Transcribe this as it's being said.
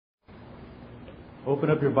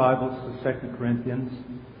Open up your Bibles to 2 Corinthians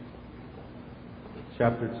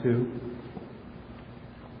chapter 2.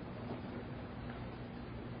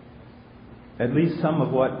 At least some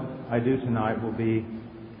of what I do tonight will be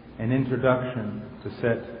an introduction to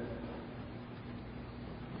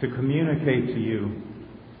communicate to you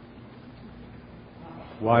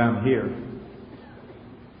why I'm here.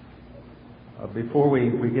 Before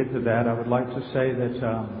we get to that, I would like to say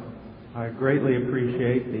that I greatly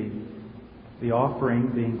appreciate the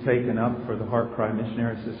offering being taken up for the Heart Cry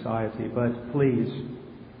Missionary Society, but please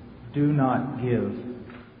do not give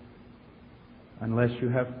unless you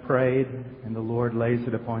have prayed and the Lord lays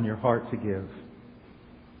it upon your heart to give.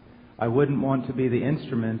 I wouldn't want to be the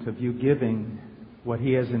instrument of you giving what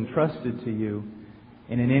He has entrusted to you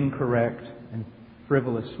in an incorrect and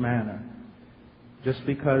frivolous manner. Just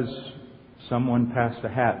because someone passed a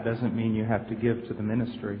hat doesn't mean you have to give to the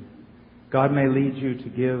ministry. God may lead you to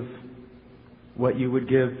give what you would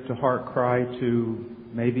give to Heart Cry to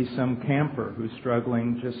maybe some camper who's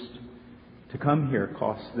struggling just to come here.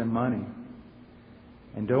 Costs them money.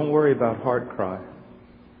 And don't worry about Heart Cry.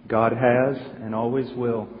 God has and always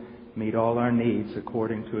will meet all our needs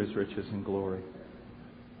according to His riches and glory.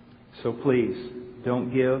 So please, don't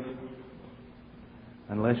give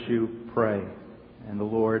unless you pray and the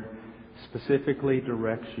Lord specifically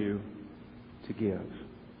directs you to give.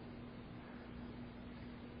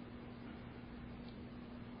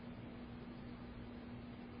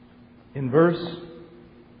 In verse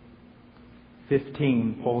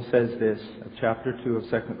 15, Paul says this of chapter 2 of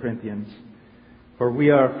 2 Corinthians, "For we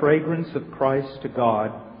are a fragrance of Christ to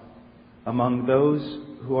God among those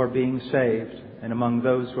who are being saved and among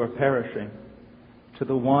those who are perishing. To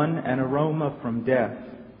the one an aroma from death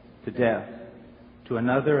to death, to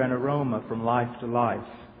another an aroma from life to life.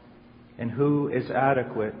 And who is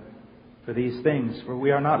adequate for these things? For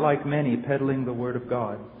we are not like many peddling the word of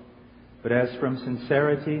God. But as from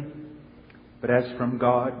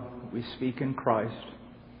God, we speak in Christ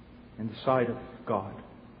in the sight of God."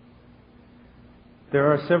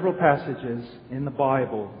 There are several passages in the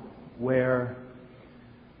Bible where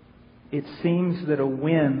it seems that a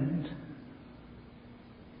wind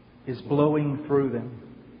is blowing through them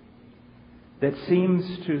that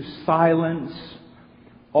seems to silence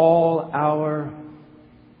all our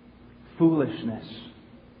foolishness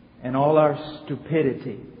and all our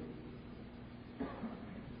stupidity.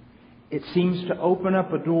 It seems to open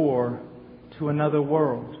up a door to another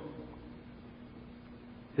world.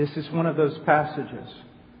 This is one of those passages.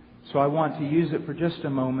 So I want to use it for just a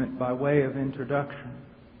moment by way of introduction.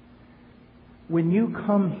 When you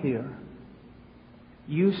come here,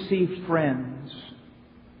 you see friends.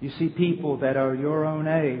 You see people that are your own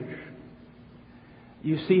age.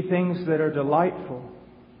 You see things that are delightful.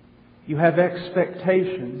 You have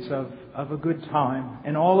expectations of a good time.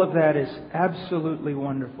 And all of that is absolutely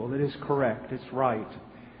wonderful. It is correct. It's right.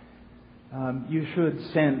 You should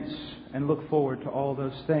sense and look forward to all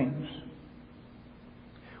those things.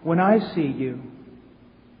 When I see you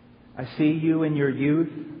in your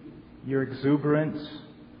youth, your exuberance,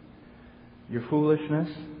 your foolishness,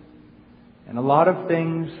 and a lot of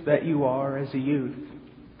things that you are as a youth.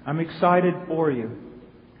 I'm excited for you,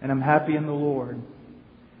 and I'm happy in the Lord.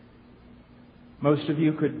 Most of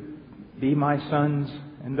you could be my sons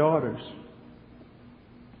and daughters.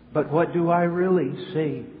 But what do I really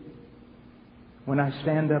see when I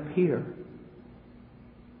stand up here?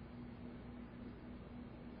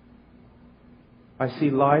 I see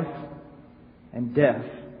life and death.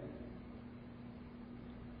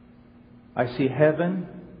 I see heaven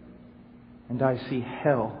and I see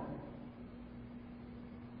hell.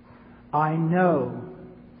 I know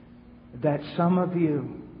that some of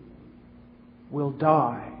you will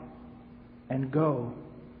die and go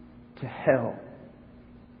to hell.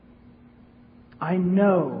 I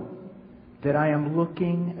know that I am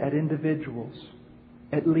looking at individuals,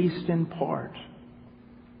 at least in part,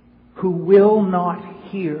 who will not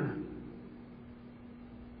hear.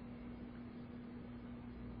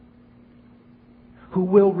 Who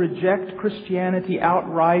will reject Christianity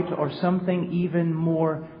outright, or something even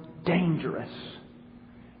more dangerous.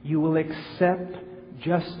 You will accept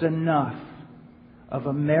just enough of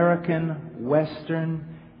American Western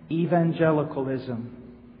evangelicalism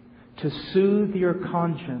to soothe your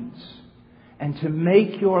conscience and to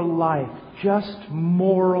make your life just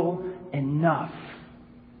moral enough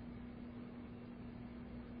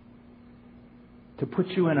to put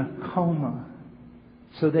you in a coma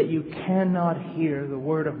so that you cannot hear the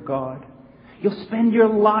Word of God. You'll spend your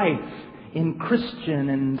life in Christian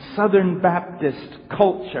and Southern Baptist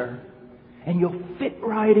culture and you'll fit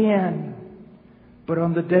right in. But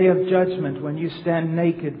on the day of judgment, when you stand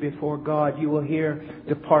naked before God, you will hear,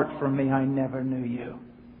 "Depart from me, I never knew you."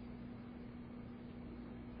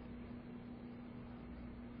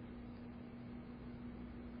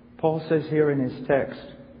 Paul says here in his text,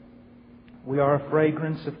 we are a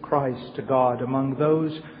fragrance of Christ to God among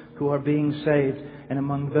those who are being saved and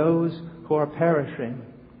among those who are perishing.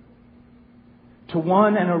 To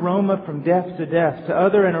one, an aroma from death to death. To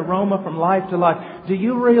other, an aroma from life to life. Do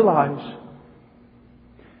you realize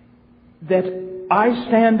that I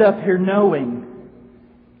stand up here knowing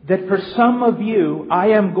that for some of you, I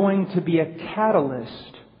am going to be a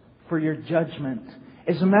catalyst for your judgment.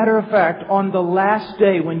 As a matter of fact, on the last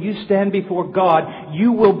day when you stand before God,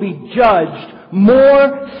 you will be judged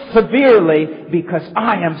more severely because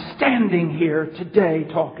I am standing here today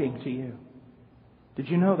talking to you. Did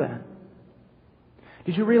you know that?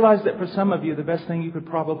 Did you realize that for some of you, the best thing you could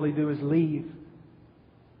probably do is leave?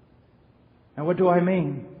 Now, what do I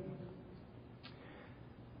mean?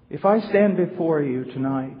 If I stand before you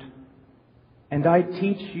tonight and I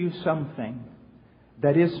teach you something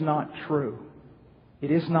that is not true,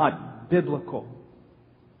 it is not biblical,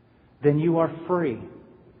 then you are free.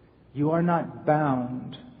 You are not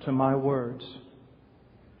bound to my words.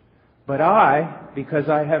 But I, because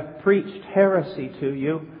I have preached heresy to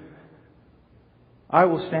you, I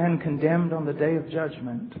will stand condemned on the day of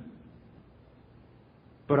judgment.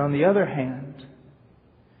 But on the other hand,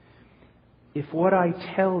 if what I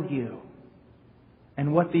tell you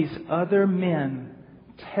and what these other men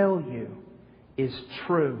tell you is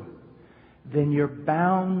true, then you're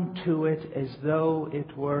bound to it as though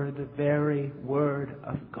it were the very Word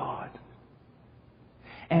of God.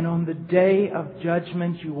 And on the day of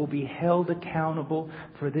judgment, you will be held accountable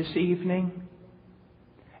for this evening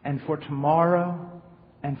and for tomorrow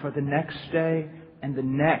and for the next day and the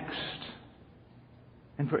next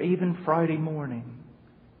and for even Friday morning.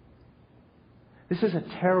 This is a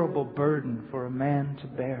terrible burden for a man to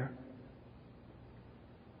bear.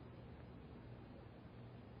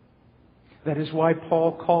 That is why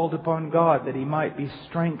Paul called upon God that he might be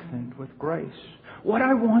strengthened with grace. What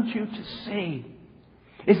I want you to see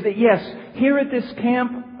is that, yes, here at this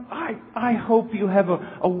camp, I hope you have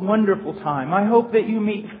a wonderful time. I hope that you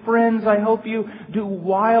meet friends. I hope you do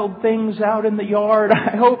wild things out in the yard.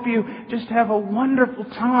 I hope you just have a wonderful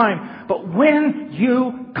time. But when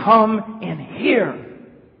you come in here,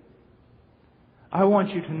 I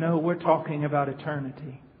want you to know we're talking about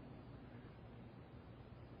eternity.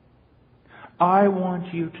 I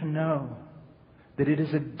want you to know that it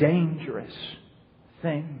is a dangerous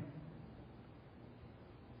thing.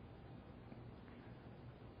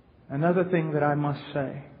 Another thing that I must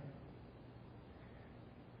say.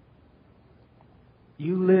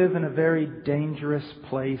 You live in a very dangerous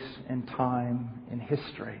place and time in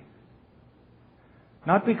history.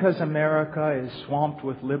 Not because America is swamped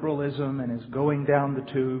with liberalism and is going down the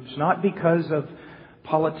tubes. Not because of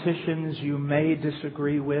politicians you may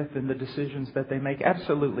disagree with and the decisions that they make.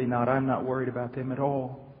 Absolutely not. I'm not worried about them at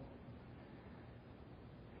all.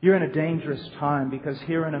 You're in a dangerous time because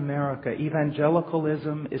here in America,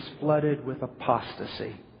 evangelicalism is flooded with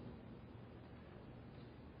apostasy.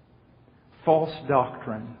 False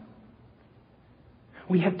doctrine.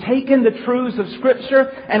 We have taken the truths of Scripture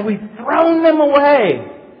and we've thrown them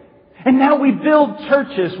away. And now we build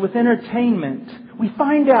churches with entertainment. We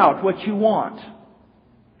find out what you want.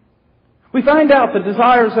 We find out the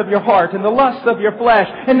desires of your heart and the lusts of your flesh.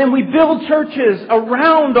 And then we build churches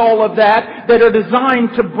around all of that are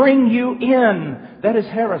designed to bring you in. That is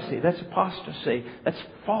heresy. That's apostasy. That's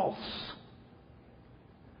false.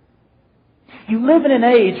 You live in an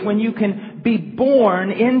age when you can be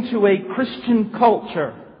born into a Christian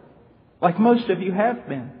culture, like most of you have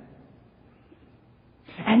been.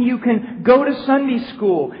 And you can go to Sunday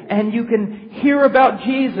school and you can hear about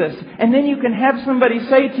Jesus. And then you can have somebody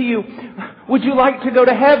say to you, "Would you like to go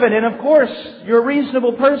to heaven?" And of course, you're a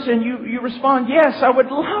reasonable person. You respond, "Yes, I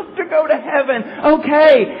would love to go to heaven."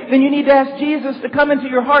 Okay, then you need to ask Jesus to come into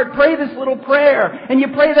your heart. Pray this little prayer. And you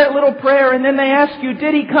pray that little prayer and then they ask you,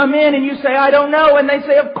 "Did He come in?" And you say, "I don't know." And they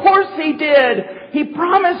say, "Of course He did. He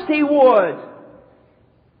promised He would."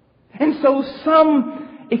 And so some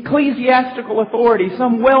ecclesiastical authority,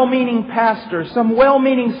 some well-meaning pastor, some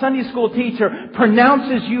well-meaning Sunday school teacher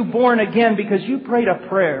pronounces you born again because you prayed a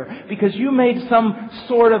prayer, because you made some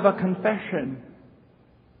sort of a confession.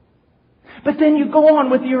 But then you go on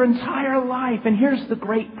with your entire life, and here's the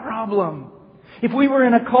great problem. If we were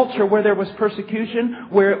in a culture where there was persecution,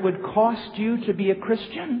 where it would cost you to be a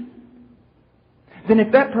Christian, then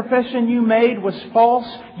if that profession you made was false,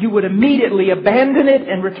 you would immediately abandon it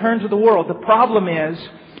and return to the world. The problem is,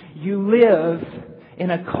 you live in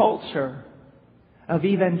a culture of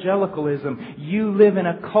evangelicalism. You live in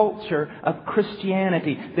a culture of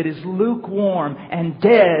Christianity that is lukewarm and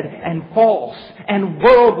dead and false and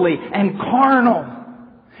worldly and carnal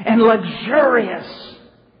and luxurious.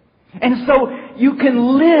 And so you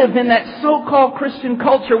can live in that so-called Christian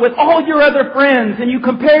culture with all your other friends, and you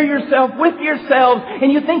compare yourself with yourselves,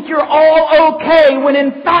 and you think you're all okay, when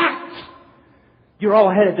in fact you're all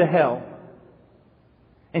headed to hell.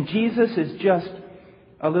 And Jesus is just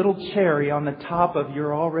a little cherry on the top of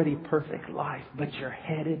your already perfect life, but you're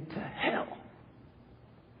headed to hell.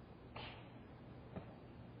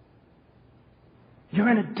 You're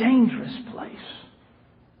in a dangerous place.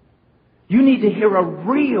 You need to hear a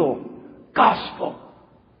real gospel.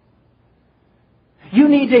 You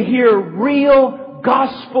need to hear real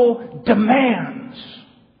gospel demands.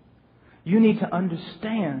 You need to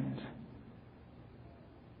understand.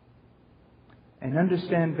 And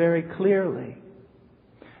understand very clearly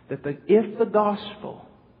that if the gospel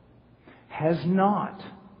has not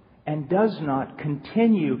and does not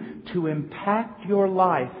continue to impact your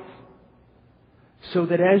life, so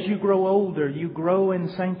that as you grow older, you grow in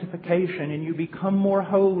sanctification and you become more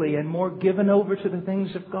holy and more given over to the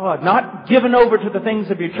things of God. Not given over to the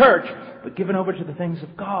things of your church, but given over to the things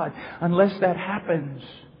of God. Unless that happens,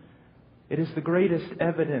 it is the greatest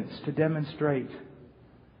evidence to demonstrate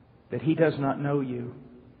that He does not know you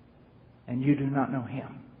and you do not know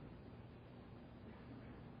Him.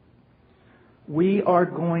 We are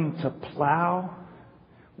going to plow.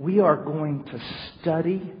 We are going to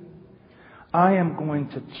study. I am going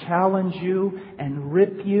to challenge you and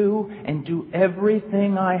rip you and do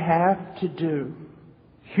everything I have to do,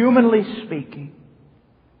 humanly speaking,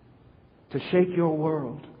 to shake your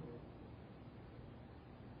world.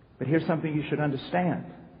 But here's something you should understand.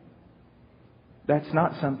 That's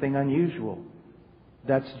not something unusual.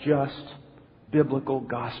 That's just biblical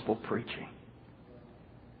gospel preaching.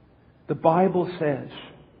 The Bible says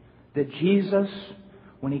that Jesus,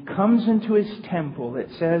 when He comes into His temple, it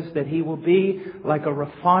says that He will be like a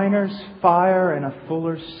refiner's fire and a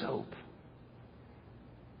fuller's soap.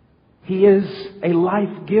 He is a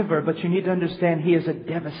life giver, but you need to understand He is a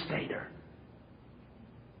devastator.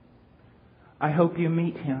 I hope you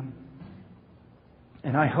meet Him.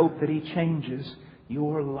 And I hope that He changes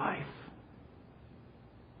your life.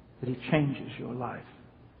 That He changes your life.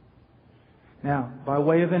 Now, by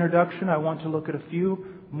way of introduction, I want to look at a few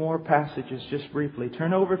more passages just briefly.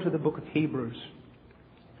 Turn over to the book of Hebrews.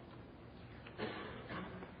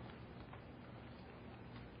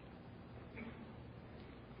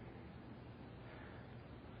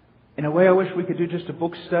 In a way, I wish we could do just a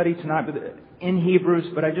book study tonight in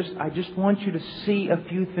Hebrews, but I just want you to see a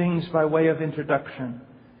few things by way of introduction.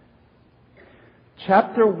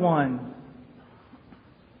 Chapter 1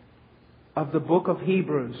 of the book of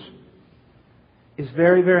Hebrews is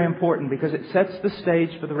very, very important because it sets the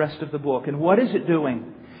stage for the rest of the book. And what is it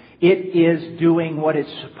doing? It is doing what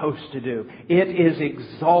it's supposed to do. It is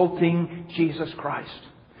exalting Jesus Christ.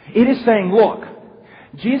 It is saying, look,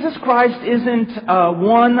 Jesus Christ isn't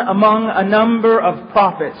one among a number of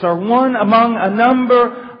prophets or one among a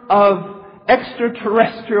number of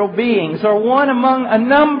extraterrestrial beings or one among a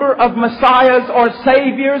number of messiahs or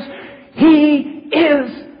saviors. He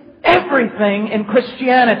is everything in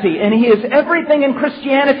Christianity. And He is everything in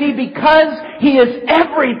Christianity because He is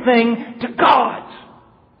everything to God.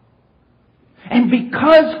 And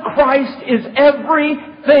because Christ is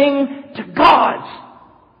everything to God,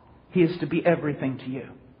 He is to be everything to you.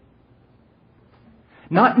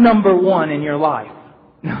 Not number one in your life.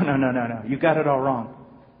 No. You got it all wrong.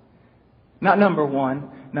 Not number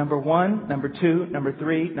one. Number 1, number 2, number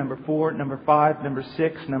 3, number 4, number 5, number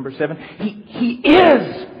 6, number 7. He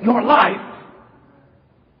is your life.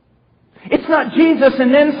 It's not Jesus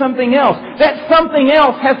and then something else. That something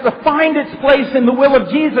else has to find its place in the will of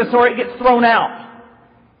Jesus or it gets thrown out.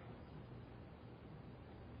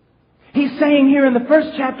 He's saying here in the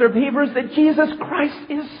first chapter of Hebrews that Jesus Christ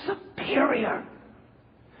is superior.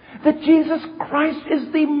 That Jesus Christ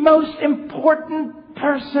is the most important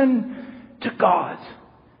person to God.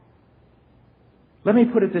 Let me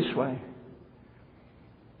put it this way.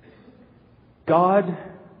 God,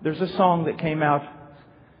 there's a song that came out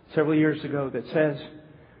several years ago that says,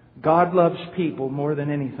 God loves people more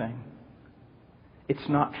than anything. It's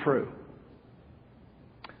not true.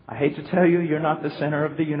 I hate to tell you, you're not the center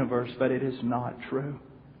of the universe, but it is not true.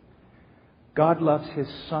 God loves His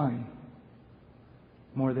Son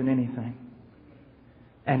more than anything.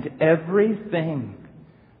 And everything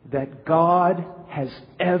that God has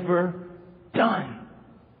ever done,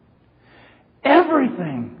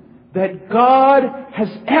 everything that God has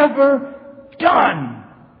ever done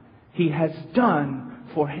He has done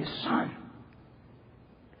for His Son.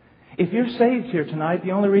 If you're saved here tonight,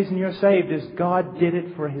 the only reason you're saved is God did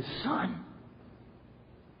it for His Son.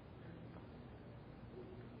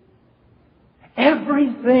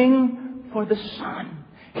 Everything for the Son.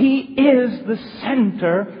 He is the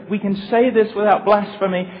center. We can say this without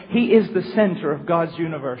blasphemy. He is the center of God's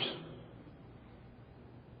universe.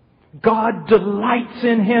 God delights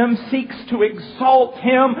in Him, seeks to exalt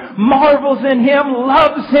Him, marvels in Him,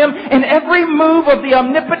 loves Him, and every move of the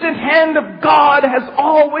omnipotent hand of God has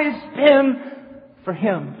always been for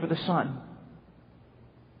Him, for the Son.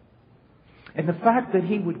 And the fact that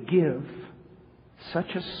He would give such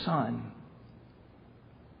a Son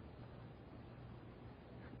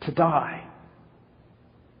to die,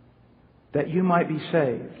 that you might be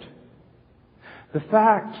saved. The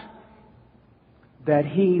fact that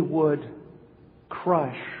He would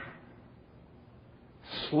crush,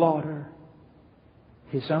 slaughter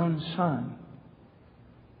His own Son,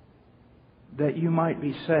 that you might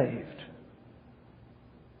be saved.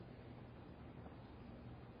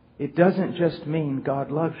 It doesn't just mean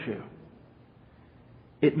God loves you.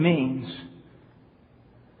 It means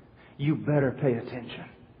you better pay attention.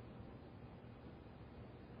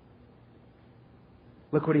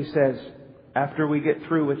 Look what He says. After we get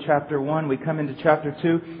through with chapter 1, we come into chapter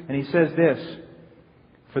 2, and He says this.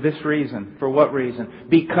 For this reason. For what reason?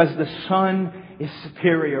 Because the Son is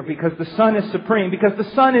superior. Because the Son is supreme. Because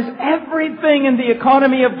the Son is everything in the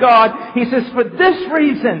economy of God. He says, for this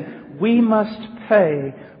reason, we must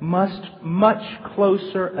pay much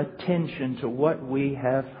closer attention to what we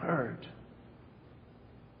have heard.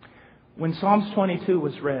 When Psalms 22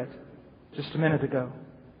 was read just a minute ago,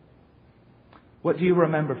 what do you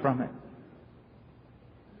remember from it?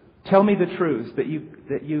 Tell me the truths that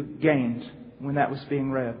you gained when that was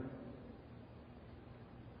being read.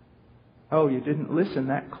 Oh, you didn't listen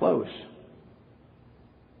that close.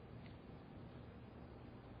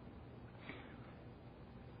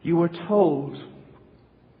 You were told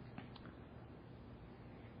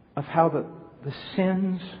of how the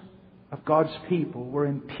sins of God's people were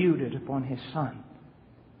imputed upon His Son.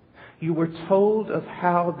 You were told of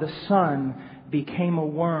how the Son became a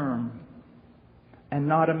worm and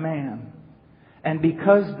not a man. And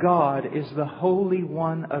because God is the Holy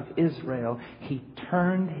One of Israel, He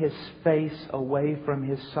turned His face away from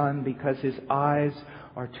His Son because His eyes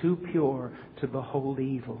are too pure to behold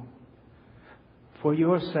evil. For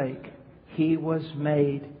your sake, He was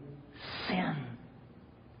made sin.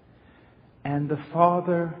 And the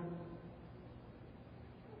Father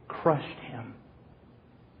crushed Him.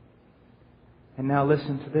 And now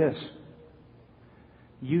listen to this.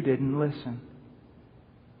 You didn't listen.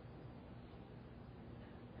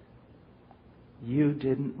 You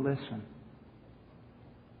didn't listen.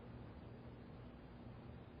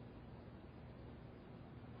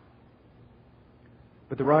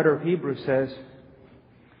 But the writer of Hebrews says,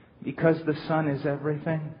 because the Son is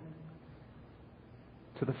everything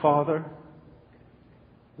to the Father,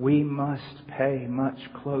 we must pay much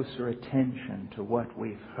closer attention to what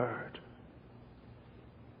we've heard.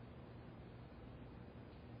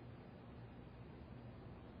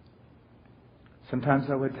 Sometimes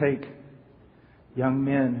I would take young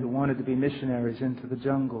men who wanted to be missionaries into the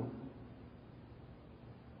jungle.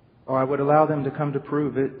 Or I would allow them to come to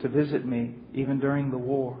prove it, to visit me, even during the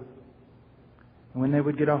war. And when they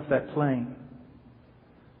would get off that plane,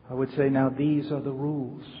 I would say, now these are the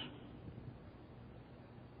rules.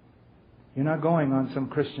 You're not going on some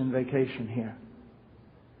Christian vacation here.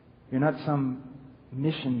 You're not some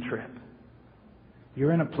mission trip.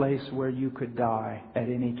 You're in a place where you could die at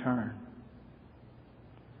any turn.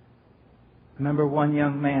 I remember one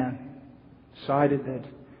young man decided that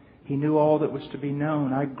he knew all that was to be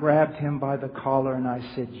known. I grabbed him by the collar and I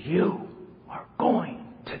said, you are going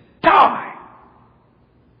to die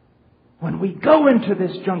when we go into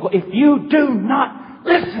this jungle if you do not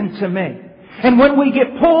listen to me. And when we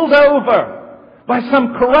get pulled over by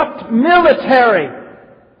some corrupt military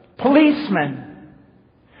policeman,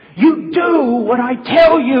 you do what I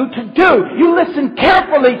tell you to do. You listen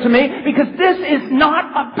carefully to me because this is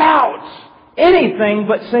not about anything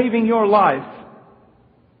but saving your life.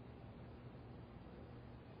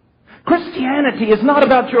 Christianity is not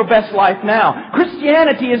about your best life now.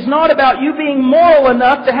 Christianity is not about you being moral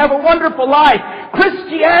enough to have a wonderful life.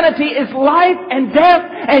 Christianity is life and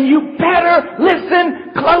death, and you better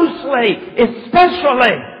listen closely,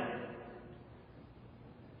 especially.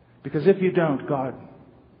 Because if you don't, God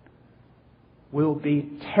will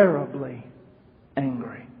be terribly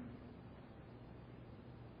angry.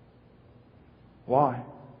 Why?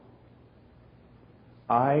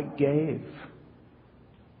 I gave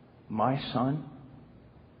my son,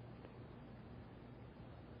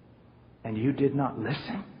 and you did not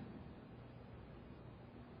listen?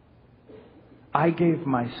 I gave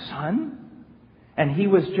my son, and he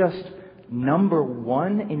was just number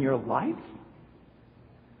one in your life?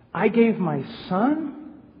 I gave my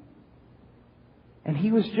son, and he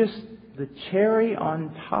was just the cherry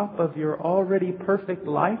on top of your already perfect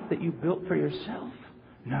life that you built for yourself?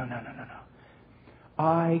 No.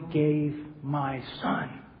 I gave my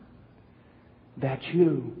son that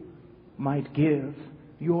you might give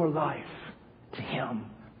your life to him,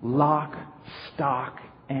 lock, stock,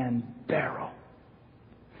 and barrel.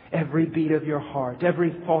 Every beat of your heart,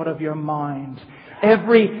 every thought of your mind,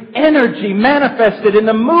 every energy manifested in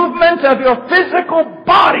the movement of your physical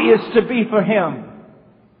body is to be for him.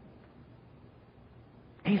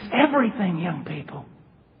 He's everything, young people.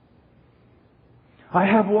 I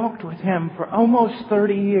have walked with him for almost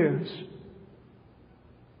 30 years.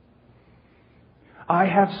 I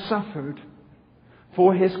have suffered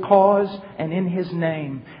for his cause and in his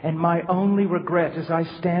name. And my only regret as I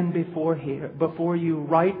stand before you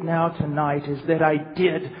right now tonight is that I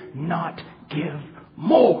did not give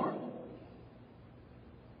more.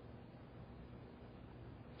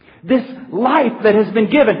 This life that has been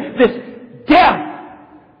given, this death,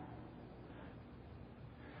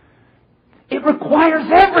 it requires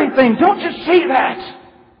everything. Don't you see that?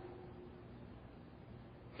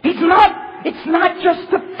 It's not just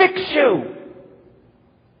to fix you.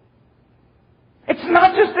 It's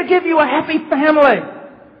not just to give you a happy family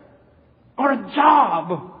or a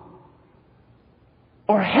job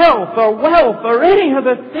or health or wealth or any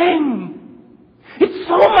other thing. It's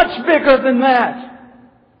so much bigger than that.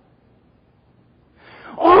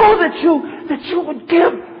 Oh, that you would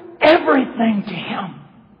give everything to him.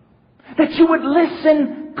 That you would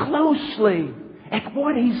listen closely at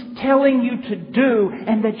what he's telling you to do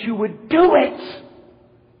and that you would do it.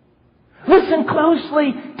 Listen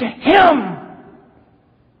closely to him.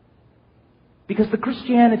 Because the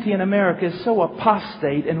Christianity in America is so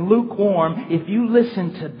apostate and lukewarm, if you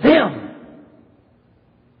listen to them,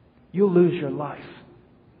 you'll lose your life.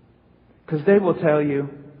 Because they will tell you,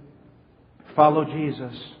 follow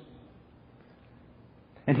Jesus,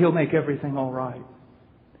 and he'll make everything all right.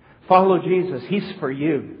 Follow Jesus. He's for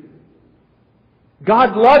you.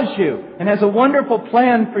 God loves you and has a wonderful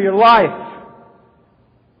plan for your life.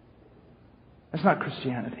 That's not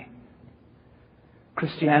Christianity.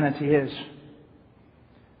 Christianity is,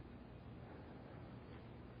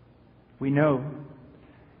 we know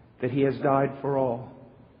that he has died for all,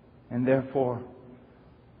 and therefore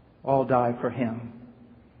all die for him.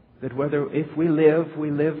 That if we live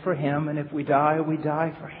for him, and if we die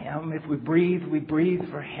for him. If we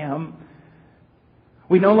breathe for him.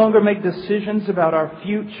 We no longer make decisions about our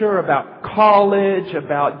future, about college,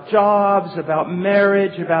 about jobs, about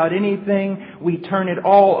marriage, about anything. We turn it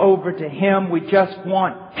all over to him. We just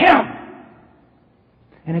want him.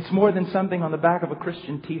 And it's more than something on the back of a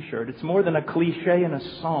Christian t-shirt. It's more than a cliche in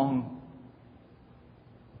a song.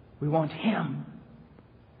 We want him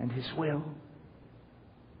and his will.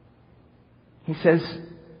 He says,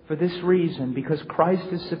 for this reason, because Christ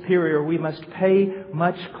is superior, we must pay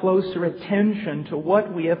much closer attention to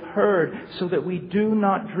what we have heard so that we do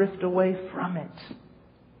not drift away from it.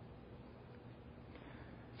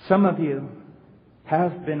 Some of you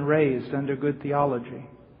have been raised under good theology.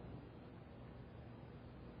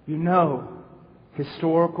 You know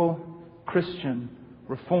historical, Christian,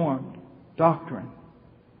 Reformed doctrine.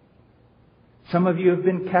 Some of you have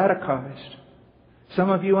been catechized. Some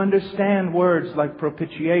of you understand words like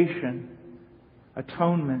propitiation,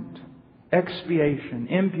 atonement, expiation,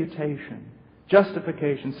 imputation,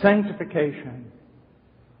 justification, sanctification.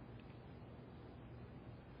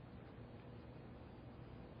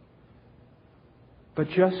 But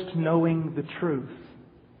just knowing the truth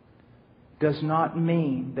does not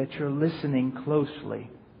mean that you're listening closely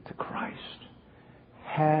to Christ.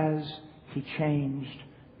 Has he changed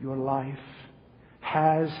your life?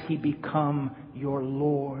 Has he become your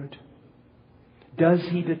Lord? Does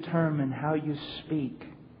he determine how you speak,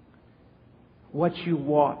 what you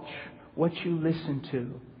watch, what you listen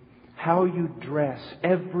to, how you dress,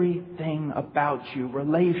 everything about you,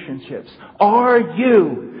 relationships? Are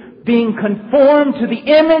you being conformed to the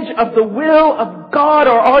image of the will of God,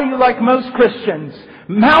 or are you like most Christians,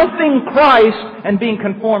 mouthing Christ and being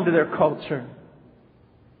conformed to their culture?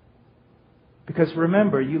 Because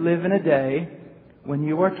remember, you live in a day when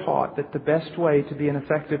you are taught that the best way to be an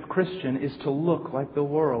effective Christian is to look like the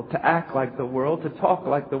world, to act like the world, to talk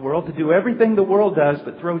like the world, to do everything the world does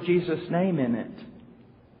but throw Jesus' name in it.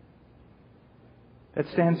 That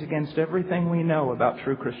stands against everything we know about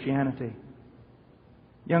true Christianity.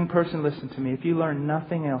 Young person, listen to me. If you learn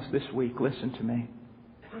nothing else this week, listen to me.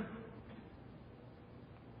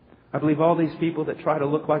 I believe all these people that try to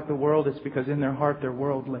look like the world, it's because in their heart they're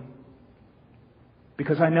worldly.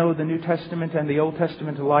 Because I know the New Testament and the Old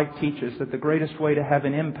Testament alike teaches that the greatest way to have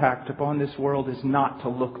an impact upon this world is not to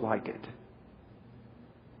look like it.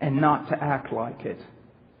 And not to act like it.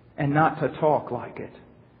 And not to talk like it.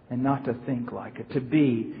 And not to think like it. To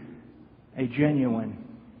be a genuine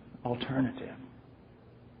alternative.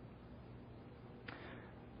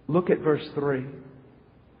 Look at verse 3.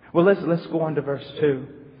 Well, let's go on to verse 2.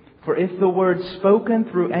 For if the word spoken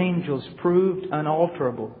through angels proved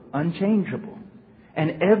unalterable, unchangeable,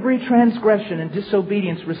 and every transgression and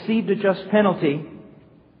disobedience received a just penalty,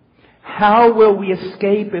 how will we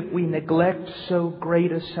escape if we neglect so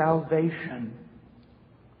great a salvation?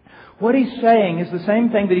 What he's saying is the same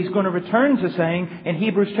thing that he's going to return to saying in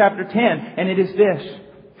Hebrews chapter 10, and it is this.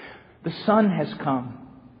 The Son has come.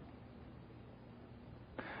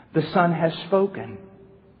 The Son has spoken.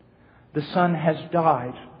 The Son has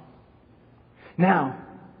died. Now,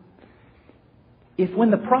 if when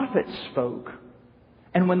the prophets spoke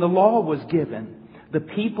and when the law was given, the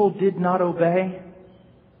people did not obey,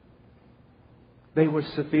 they were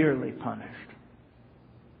severely punished.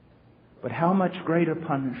 But how much greater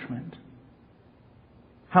punishment,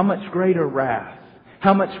 how much greater wrath,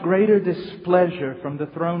 how much greater displeasure from the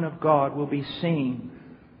throne of God will be seen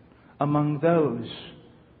among those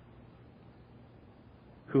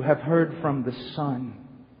who have heard from the Son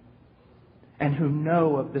and who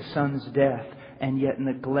know of the Son's death and yet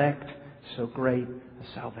neglect so great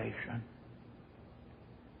a salvation.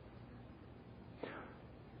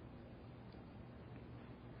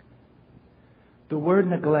 The word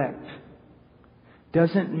neglect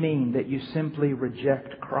doesn't mean that you simply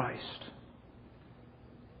reject Christ.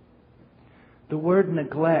 The word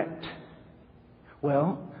neglect,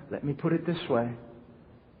 well, let me put it this way.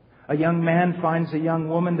 A young man finds a young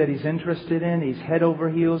woman that he's interested in. He's head over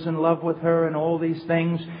heels in love with her and all these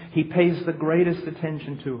things. He pays the greatest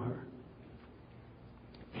attention to her.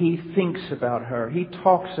 He thinks about her. He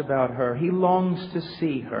talks about her. He longs to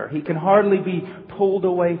see her. He can hardly be pulled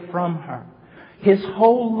away from her. His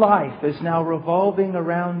whole life is now revolving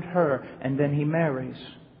around her, and then he marries.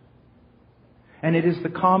 And it is the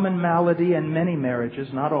common malady in many marriages,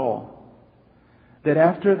 not all, that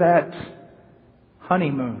after that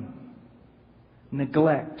honeymoon,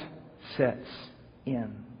 neglect sets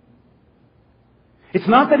in. It's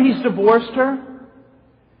not that he's divorced her.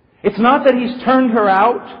 It's not that he's turned her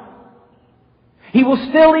out. He will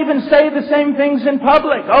still even say the same things in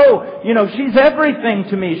public. Oh, she's everything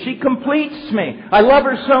to me. She completes me. I love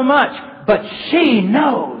her so much. But she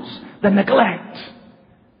knows the neglect.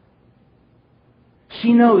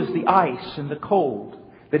 She knows the ice and the cold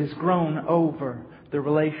that has grown over the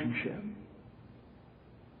relationship.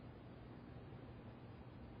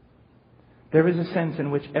 There is a sense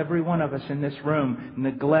in which every one of us in this room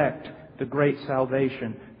neglect the great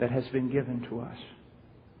salvation that has been given to us.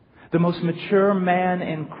 The most mature man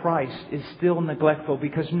in Christ is still neglectful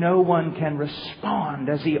because no one can respond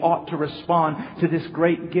as he ought to respond to this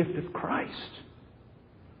great gift of Christ.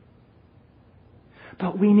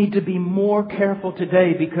 But we need to be more careful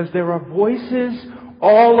today because there are voices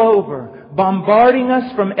all over, bombarding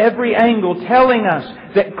us from every angle, telling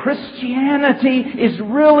us that Christianity is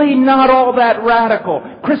really not all that radical.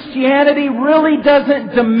 Christianity really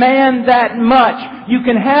doesn't demand that much. You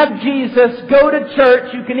can have Jesus, go to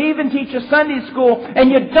church, you can even teach a Sunday school, and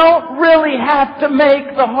you don't really have to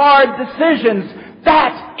make the hard decisions.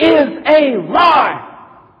 That is a lie.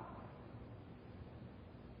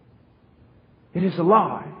 It is a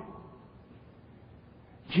lie.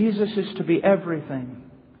 Jesus is to be everything,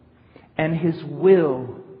 and His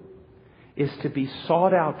will is to be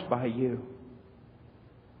sought out by you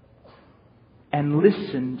and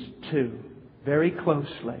listened to very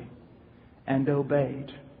closely and obeyed.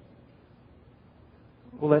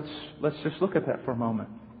 Well, let's just look at that for a moment.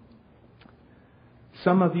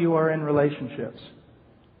 Some of you are in relationships.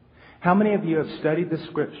 How many of you have studied the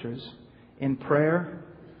Scriptures in prayer,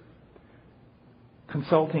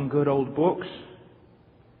 consulting good old books,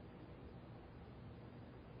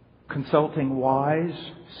 consulting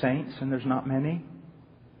wise saints, and there's not many?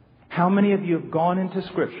 How many of you have gone into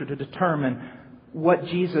Scripture to determine what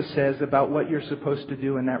Jesus says about what you're supposed to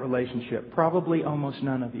do in that relationship? Probably almost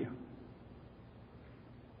none of you.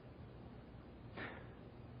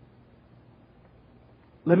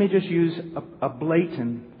 Let me just use a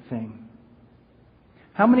blatant thing.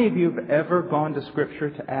 How many of you have ever gone to Scripture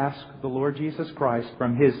to ask the Lord Jesus Christ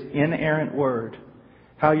from His inerrant Word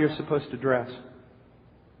how you're supposed to dress?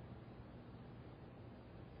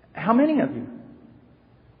 How many of you?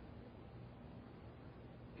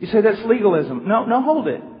 You say that's legalism. No, hold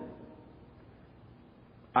it.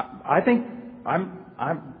 I think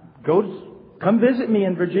come visit me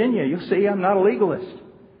in Virginia. You'll see I'm not a legalist.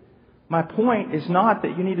 My point is not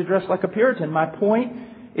that you need to dress like a Puritan. My point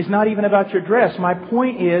is not even about your dress. My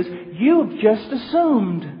point is you've just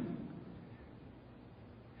assumed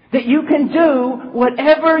that you can do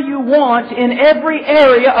whatever you want in every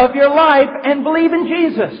area of your life and believe in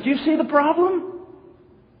Jesus. Do you see the problem?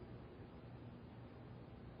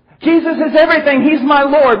 Jesus is everything. He's my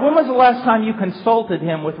Lord. When was the last time you consulted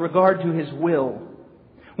Him with regard to His will?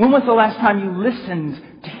 When was the last time you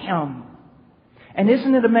listened to Him? And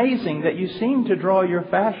isn't it amazing that you seem to draw your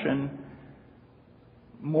fashion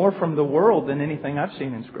more from the world than anything I've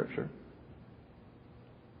seen in Scripture?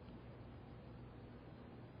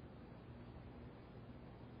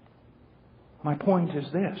 My point is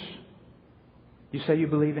this. You say you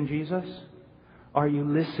believe in Jesus? Are you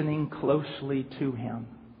listening closely to Him?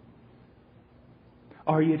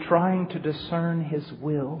 Are you trying to discern His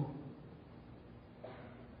will?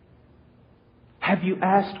 Have you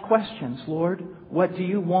asked questions? Lord, what do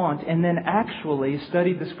you want? And then actually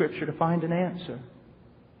studied the Scripture to find an answer.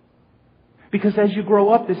 Because as you grow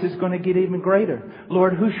up, this is going to get even greater.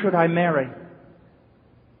 Lord, who should I marry?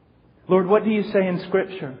 Lord, what do you say in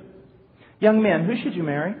Scripture? Young men, who should you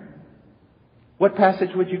marry? What passage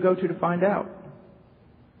would you go to find out?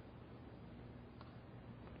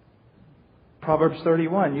 Proverbs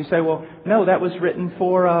 31. You say, well, no, that was written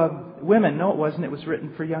for women. No, it wasn't. It was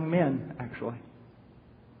written for young men, actually.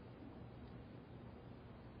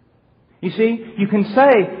 You see, you can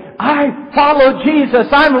say, I follow Jesus.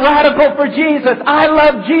 I'm radical for Jesus. I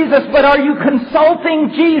love Jesus. But are you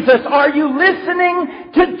consulting Jesus? Are you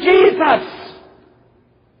listening to Jesus?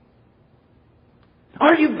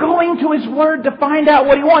 Are you going to His Word to find out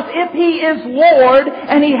what He wants? If He is Lord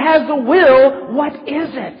and He has a will, what is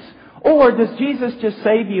it? Or does Jesus just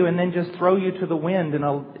save you and then just throw you to the wind and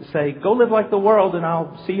I'll say, go live like the world and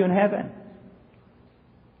I'll see you in heaven?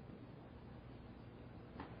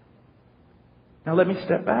 Now let me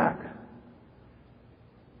step back.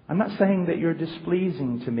 I'm not saying that you're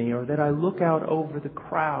displeasing to me or that I look out over the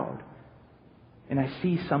crowd and I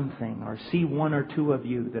see something or see one or two of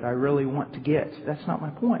you that I really want to get. That's not my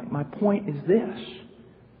point. My point is this.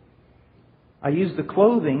 I use the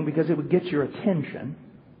clothing because it would get your attention.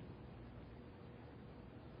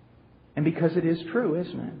 And because it is true,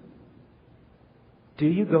 isn't it? Do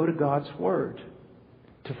you go to God's Word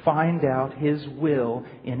to find out His will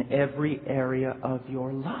in every area of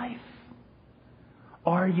your life?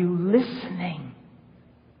 Are you listening?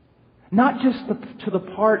 Not just to the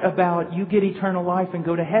part about you get eternal life and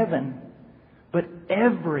go to heaven, but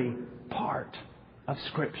every part of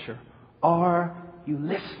Scripture. Are you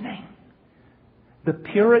listening? The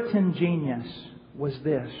Puritan genius was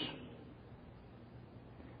this.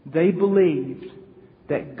 They believed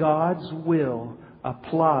that God's will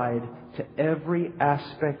applied to every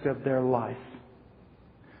aspect of their life.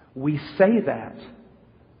 We say that,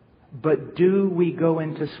 but do we go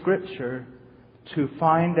into Scripture to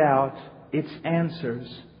find out its answers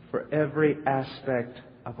for every aspect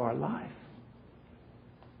of our life?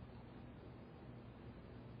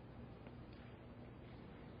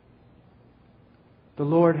 The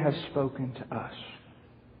Lord has spoken to us.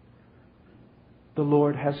 The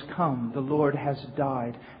Lord has come. The Lord has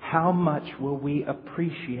died. How much will we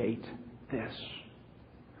appreciate this?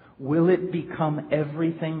 Will it become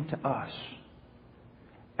everything to us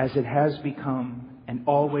as it has become and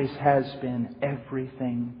always has been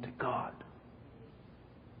everything to God?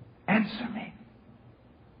 Answer me.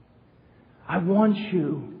 I want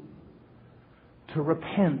you to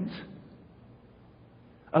repent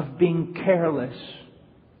of being careless,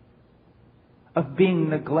 of being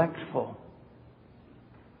neglectful,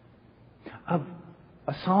 of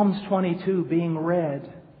Psalms 22 being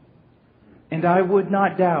read. And I would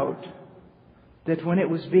not doubt that when it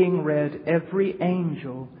was being read, every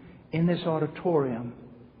angel in this auditorium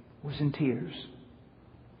was in tears,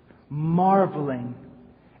 marveling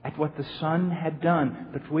at what the Son had done.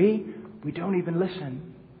 But we don't even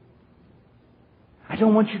listen. I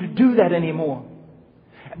don't want you to do that anymore.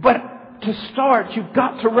 But to start, you've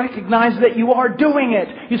got to recognize that you are doing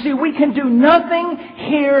it. You see, we can do nothing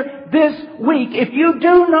here this week if you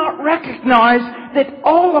do not recognize that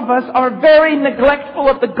all of us are very neglectful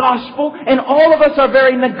of the gospel and all of us are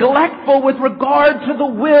very neglectful with regard to the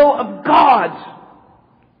will of God.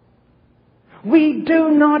 We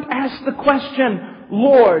do not ask the question,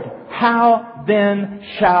 Lord, how then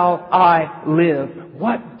shall I live?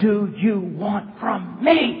 what do you want from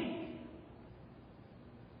me?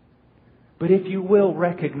 But if you will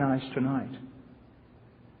recognize tonight,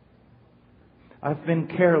 I've been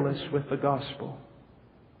careless with the gospel.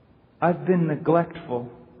 I've been neglectful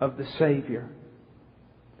of the Savior.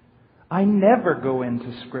 I never go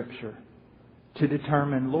into Scripture to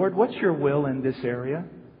determine, Lord, what's your will in this area?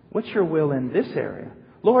 What's your will in this area?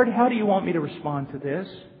 Lord, how do you want me to respond to this?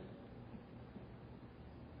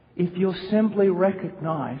 If you'll simply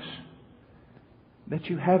recognize that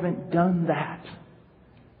you haven't done that,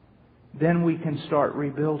 then we can start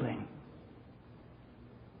rebuilding.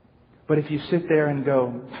 But if you sit there and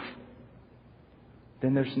go,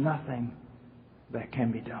 then there's nothing that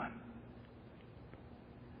can be done.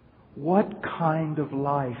 What kind of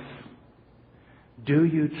life do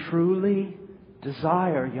you truly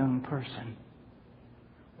desire, young person?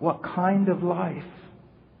 What kind of life?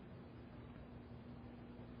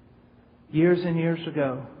 Years and years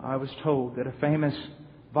ago, I was told that a famous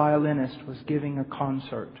violinist was giving a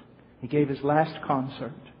concert. He gave his last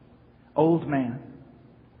concert. Old man,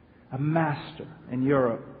 a master in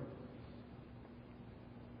Europe.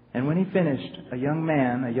 And when he finished, a young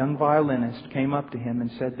man, a young violinist, came up to him and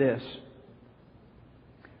said this,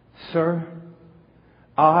 "Sir,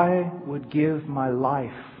 I would give my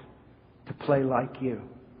life to play like you."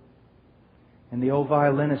 And the old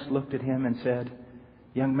violinist looked at him and said,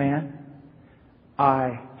 "Young man,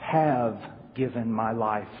 I have given my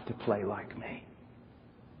life to play like me."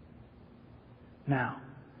 Now,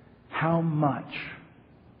 how much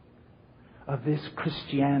of this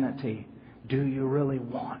Christianity do you really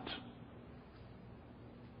want?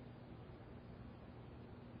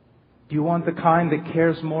 Do you want the kind that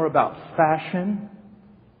cares more about fashion,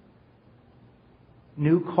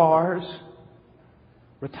 new cars,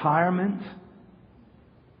 retirement,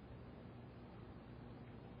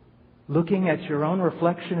 looking at your own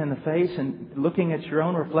reflection in the face and looking at your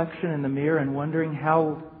own reflection in the mirror and wondering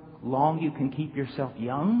how long you can keep yourself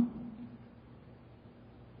young?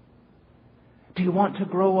 Do you want to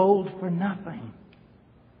grow old for nothing?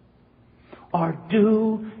 Or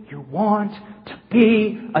do you want to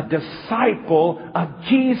be a disciple of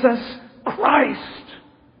Jesus Christ,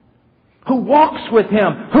 who walks with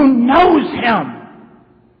Him, who knows Him,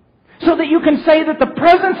 so that you can say that the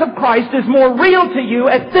presence of Christ is more real to you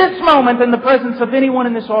at this moment than the presence of anyone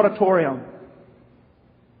in this auditorium?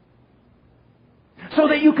 So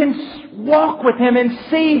that you can walk with Him and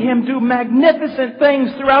see Him do magnificent things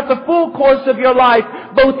throughout the full course of your life,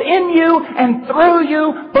 both in you and through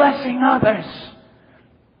you, blessing others.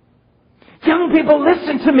 Young people,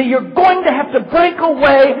 listen to me. You're going to have to break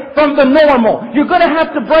away from the normal. You're going to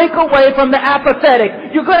have to break away from the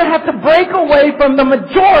apathetic. You're going to have to break away from the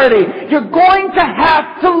majority. You're going to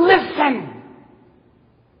have to listen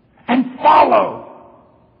and follow.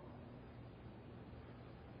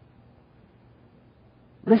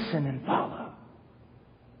 Listen and follow.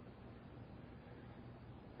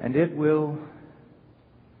 And it will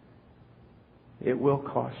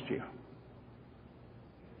cost you.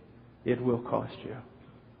 It will cost you.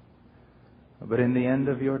 But in the end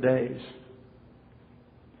of your days,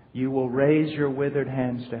 you will raise your withered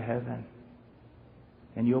hands to heaven,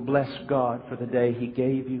 and you'll bless God for the day He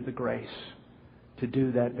gave you the grace to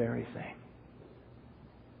do that very thing.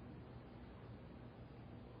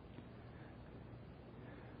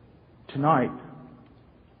 Tonight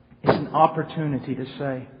is an opportunity to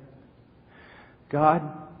say, God,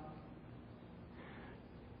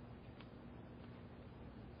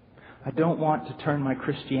 I don't want to turn my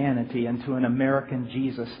Christianity into an American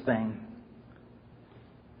Jesus thing.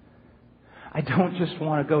 I don't just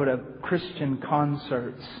want to go to Christian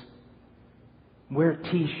concerts, wear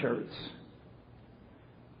T-shirts,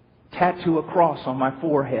 tattoo a cross on my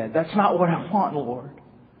forehead. That's not what I want, Lord.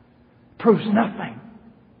 It proves nothing.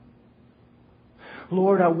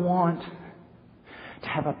 Lord, I want to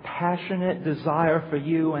have a passionate desire for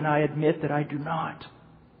You, and I admit that I do not.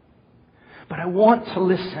 But I want to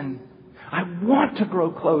listen. I want to grow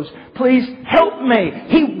close. Please help me.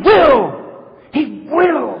 He will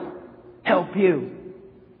help you.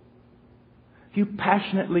 If you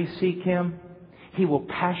passionately seek Him, He will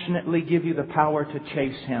passionately give you the power to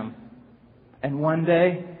chase Him. And one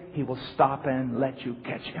day, He will stop and let you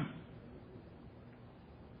catch Him.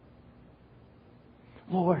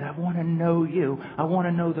 Lord, I want to know You. I want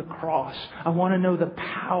to know the cross. I want to know the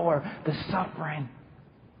power, the suffering.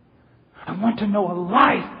 I want to know a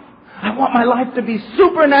life. I want my life to be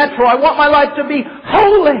supernatural. I want my life to be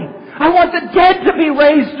holy. I want the dead to be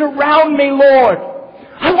raised around me, Lord.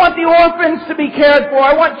 I want the orphans to be cared for.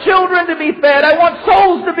 I want children to be fed. I want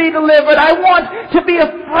souls to be delivered. I want to be a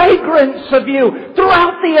fragrance of You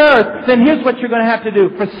throughout the earth. Then here's what you're going to have to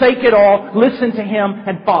do. Forsake it all, listen to Him,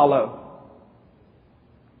 and follow.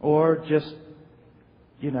 Or just,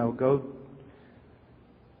 go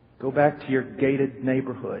back to your gated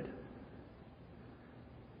neighborhood.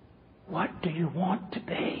 What do you want to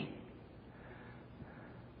be?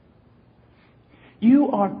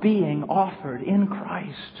 You are being offered in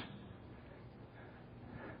Christ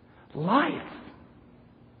life.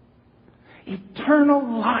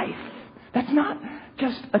 Eternal life. That's not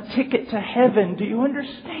just a ticket to heaven. Do you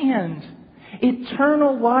understand?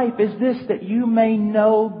 Eternal life is this, that you may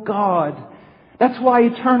know God. That's why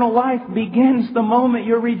eternal life begins the moment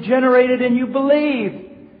you're regenerated and you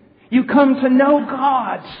believe. You come to know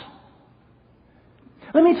God.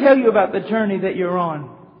 Let me tell you about the journey that you're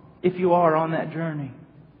on, if you are on that journey.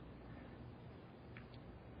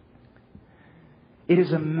 It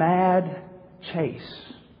is a mad chase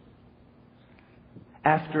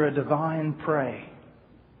after a divine prey.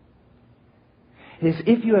 It is,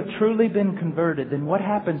 if you have truly been converted, then what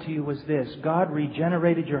happened to you was this. God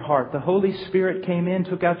regenerated your heart. The Holy Spirit came in,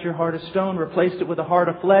 took out your heart of stone, replaced it with a heart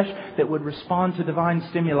of flesh that would respond to divine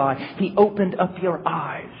stimuli. He opened up your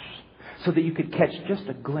eyes so that you could catch just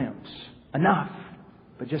a glimpse. Enough,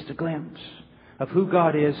 but just a glimpse of who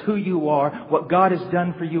God is, who you are, what God has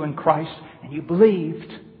done for you in Christ, and you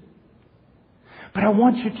believed. But I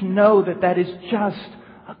want you to know that that is just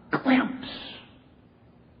a glimpse.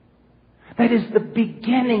 That is the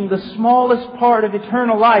beginning, the smallest part of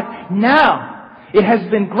eternal life. Now, it has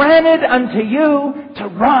been granted unto you to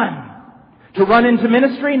run. To run into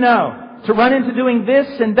ministry? No. To run into doing this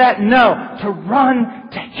and that? No. To run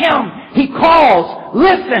to Him. He calls,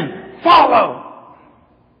 listen, follow.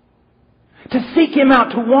 To seek Him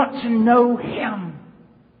out, to want to know Him.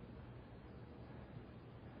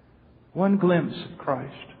 One glimpse of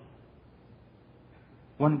Christ.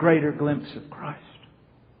 One greater glimpse of Christ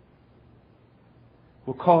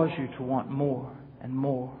will cause you to want more and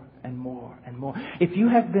more and more and more. If you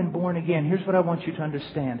have been born again, here's what I want you to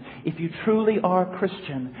understand. If you truly are a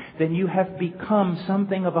Christian, then you have become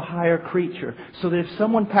something of a higher creature. So that if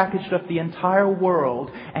someone packaged up the entire world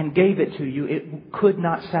and gave it to you, it could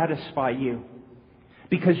not satisfy you.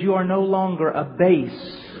 Because you are no longer a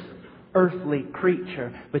base, earthly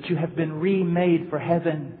creature, but you have been remade for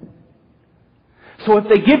heaven. So if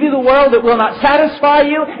they give you the world, it will not satisfy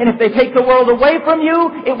you. And if they take the world away from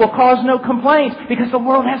you, it will cause no complaint. Because the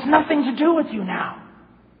world has nothing to do with you now.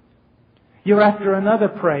 You're after another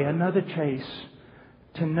prey, another chase.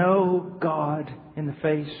 To know God in the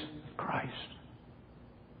face of Christ.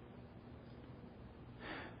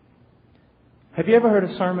 Have you ever heard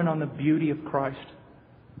a sermon on the beauty of Christ?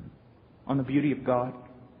 On the beauty of God?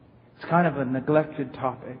 It's kind of a neglected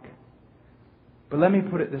topic. But let me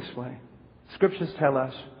put it this way. Scriptures tell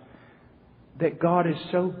us that God is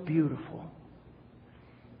so beautiful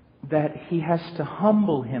that He has to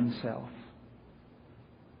humble Himself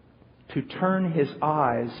to turn His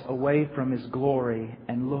eyes away from His glory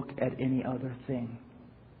and look at any other thing.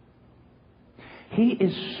 He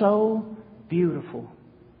is so beautiful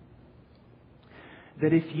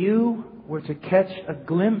that if you were to catch a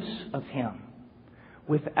glimpse of Him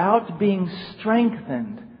without being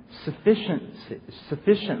strengthened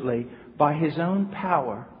sufficiently by His own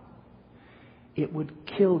power, it would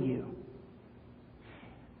kill you.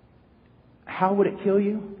 How would it kill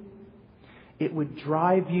you? It would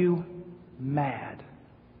drive you mad.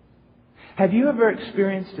 Have you ever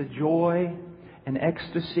experienced a joy, an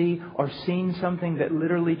ecstasy, or seen something that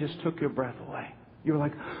literally just took your breath away? You were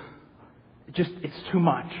like, it's too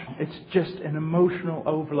much. It's just an emotional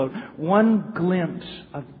overload. One glimpse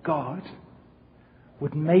of God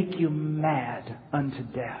would make you mad unto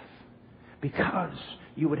death. Because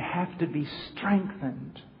you would have to be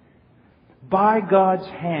strengthened by God's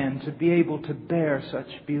hand to be able to bear such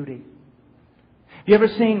beauty. Have you ever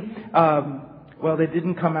seen, they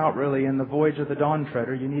didn't come out really in The Voyage of the Dawn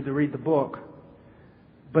Treader. You need to read the book.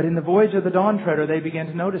 But in The Voyage of the Dawn Treader, they began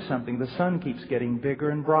to notice something. The sun keeps getting bigger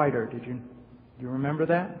and brighter. Did you remember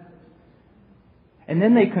that? And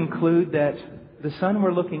then they conclude that the sun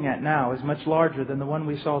we're looking at now is much larger than the one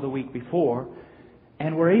we saw the week before.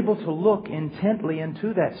 And we're able to look intently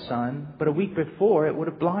into that sun, but a week before it would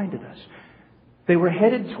have blinded us. They were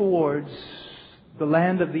headed towards the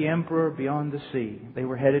land of the emperor beyond the sea. They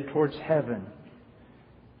were headed towards heaven.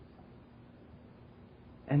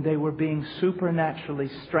 And they were being supernaturally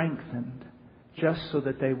strengthened just so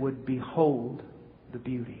that they would behold the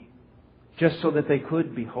beauty. Just so that they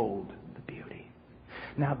could behold the beauty.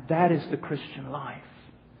 Now that is the Christian life.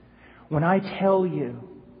 When I tell you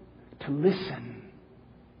to listen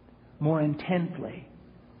more intently,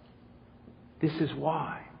 this is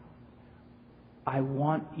why. I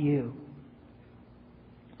want you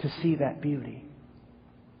to see that beauty.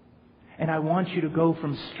 And I want you to go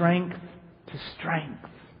from strength to strength.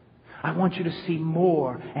 I want you to see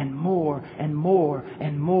more and more and more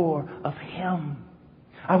and more of Him.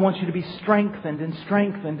 I want you to be strengthened and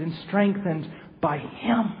strengthened and strengthened by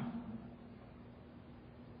Him.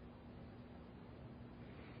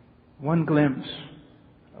 One glimpse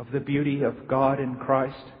of the beauty of God in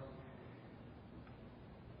Christ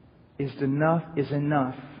is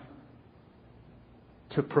enough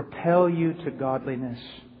to propel you to godliness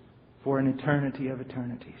for an eternity of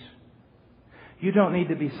eternities. You don't need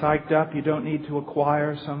to be psyched up. You don't need to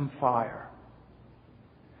acquire some fire.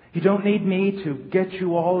 You don't need me to get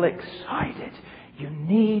you all excited. You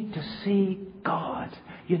need to see God.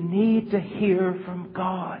 You need to hear from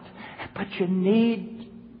God. But you need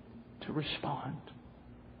to respond.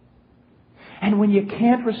 And when you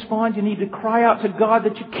can't respond, you need to cry out to God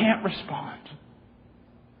that you can't respond.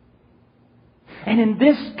 And in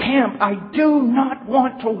this camp, I do not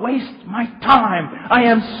want to waste my time. I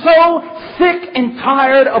am so sick and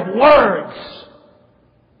tired of words.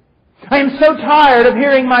 I am so tired of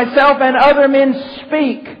hearing myself and other men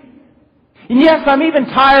speak. And yes, I'm even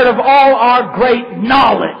tired of all our great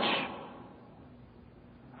knowledge.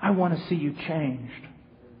 I want to see you changed.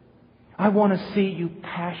 I want to see you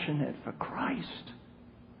passionate for Christ.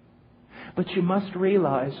 But you must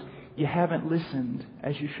realize you haven't listened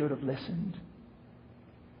as you should have listened.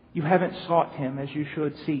 You haven't sought Him as you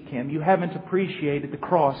should seek Him. You haven't appreciated the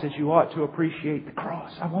cross as you ought to appreciate the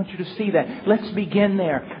cross. I want you to see that. Let's begin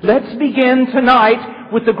there. Let's begin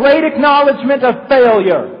tonight with the great acknowledgement of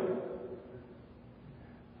failure.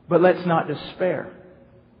 But let's not despair.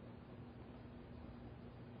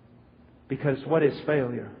 Because what is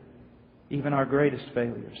failure? Even our greatest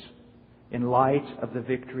failures, in light of the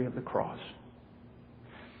victory of the cross.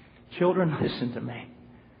 Children, listen to me.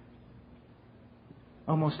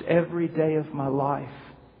 Almost every day of my life,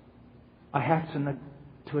 I have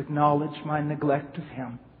to acknowledge my neglect of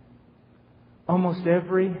Him. Almost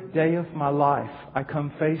every day of my life, I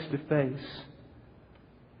come face to face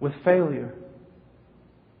with failure.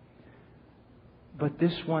 But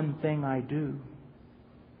this one thing I do,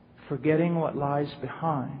 forgetting what lies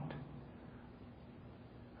behind,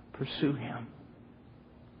 pursue Him.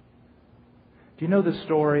 Do you know the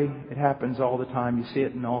story? It happens all the time. You see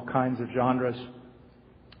it in all kinds of genres,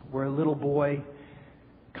 where a little boy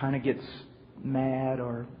kind of gets mad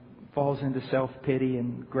or falls into self-pity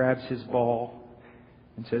and grabs his ball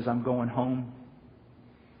and says, I'm going home.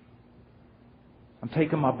 I'm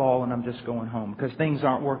taking my ball and I'm just going home because things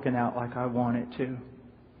aren't working out like I want it to.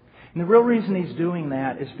 And the real reason he's doing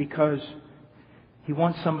that is because he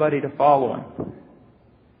wants somebody to follow him.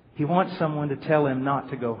 He wants someone to tell him not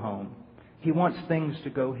to go home. He wants things to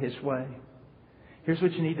go his way. Here's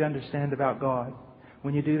what you need to understand about God.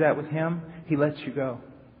 When you do that with Him, He lets you go.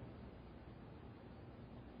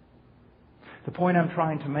 The point I'm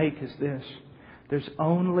trying to make is this. There's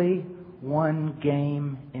only one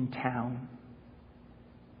game in town.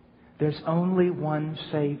 There's only one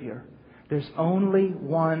Savior. There's only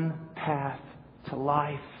one path to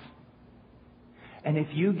life. And if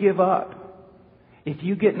you give up, if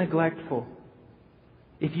you get neglectful,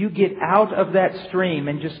 if you get out of that stream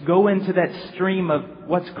and just go into that stream of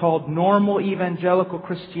what's called normal evangelical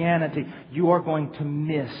Christianity, you are going to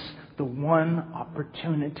miss the one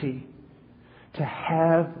opportunity to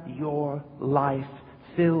have your life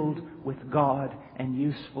filled with God and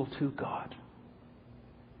useful to God.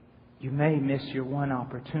 You may miss your one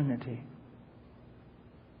opportunity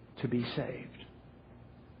to be saved.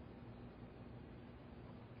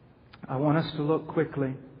 I want us to look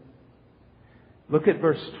quickly. Look at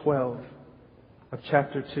verse 12 of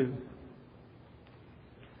chapter 2.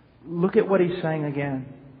 Look at what he's saying again.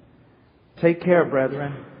 Take care,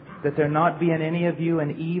 brethren, that there not be in any of you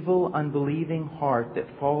an evil, unbelieving heart that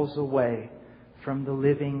falls away from the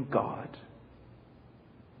living God.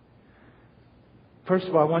 First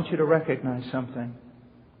of all, I want you to recognize something.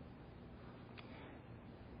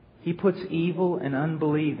 He puts evil and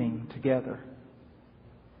unbelieving together.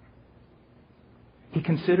 He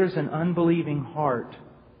considers an unbelieving heart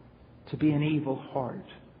to be an evil heart.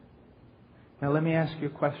 Now let me ask you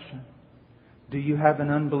a question. Do you have an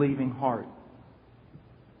unbelieving heart?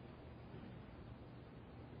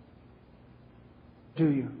 Do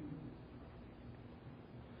you?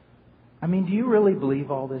 I mean, do you really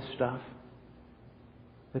believe all this stuff?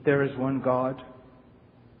 That there is one God?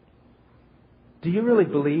 Do you really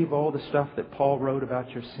believe all the stuff that Paul wrote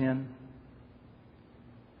about your sin?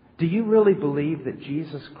 Do you really believe that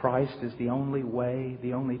Jesus Christ is the only way,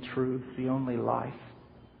 the only truth, the only life?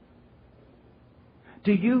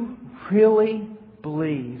 Do you really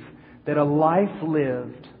believe that a life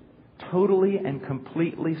lived totally and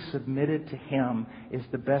completely submitted to Him is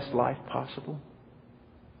the best life possible?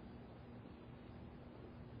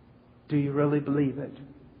 Do you really believe it?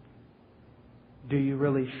 Do you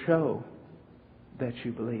really show that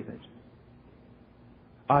you believe it?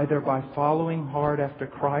 Either by following hard after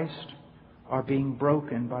Christ or being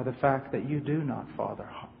broken by the fact that you do not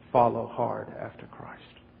follow hard after Christ.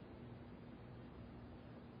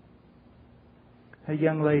 A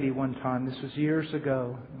young lady one time, this was years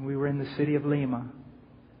ago, and we were in the city of Lima.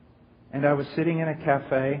 And I was sitting in a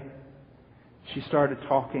cafe. She started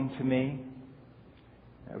talking to me.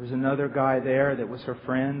 There was another guy there that was her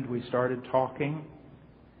friend. We started talking.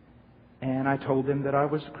 And I told him that I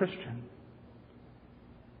was a Christian.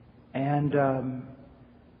 And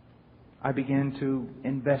I began to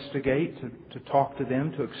investigate, to talk to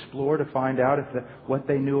them, to explore, to find out what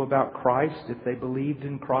they knew about Christ, if they believed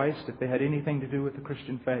in Christ, if they had anything to do with the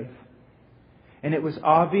Christian faith. And it was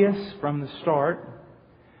obvious from the start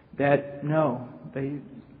that no,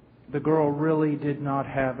 the girl really did not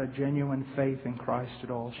have a genuine faith in Christ at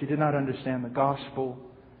all. She did not understand the gospel.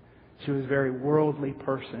 She was a very worldly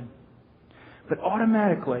person. But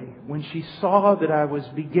automatically, when she saw that I was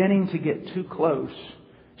beginning to get too close,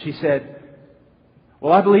 she said,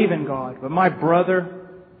 "Well, I believe in God, but my brother,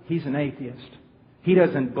 he's an atheist. He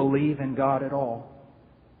doesn't believe in God at all."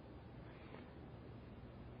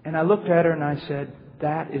 And I looked at her and I said,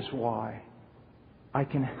 "That is why I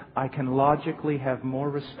can logically have more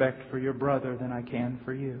respect for your brother than I can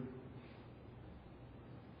for you."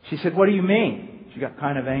 She said, "What do you mean?" She got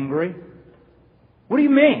kind of angry. "What do you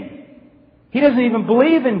mean? He doesn't even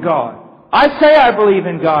believe in God. I say I believe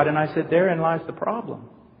in God." And I said, "Therein lies the problem.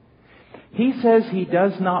 He says he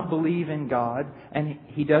does not believe in God, and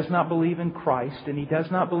he does not believe in Christ, and he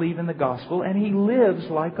does not believe in the gospel, and he lives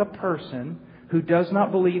like a person who does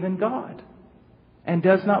not believe in God, and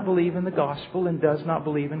does not believe in the gospel, and does not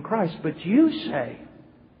believe in Christ. But you say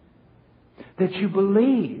that you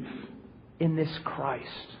believe in this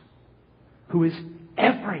Christ, who is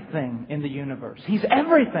everything in the universe. He's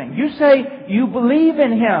everything. You say you believe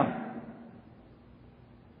in Him,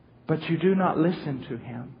 but you do not listen to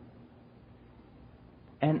Him.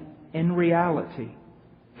 And in reality,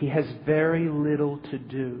 He has very little to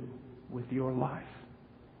do with your life."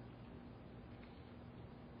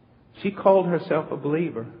 She called herself a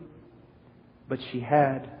believer, but she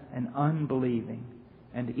had an unbelieving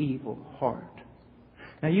and evil heart.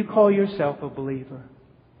 Now you call yourself a believer.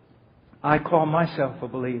 I call myself a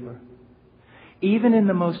believer. Even in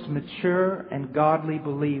the most mature and godly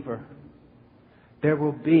believer, there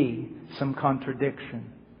will be some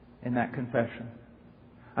contradiction in that confession.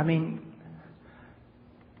 I mean,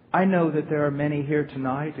 I know that there are many here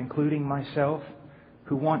tonight, including myself,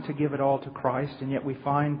 who want to give it all to Christ, and yet we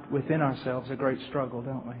find within ourselves a great struggle,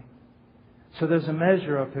 don't we? So there's a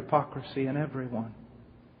measure of hypocrisy in everyone.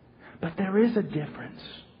 But there is a difference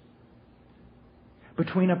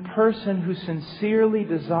between a person who sincerely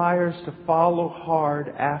desires to follow hard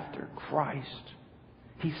after Christ.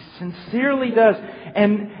 He sincerely does.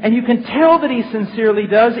 And you can tell that he sincerely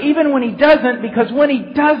does, even when he doesn't, because when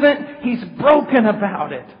he doesn't, he's broken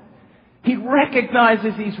about it. He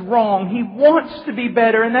recognizes he's wrong. He wants to be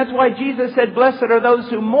better. And that's why Jesus said, "Blessed are those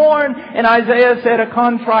who mourn." And Isaiah said, "A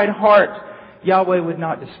contrite heart Yahweh would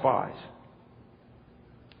not despise."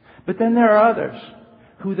 But then there are others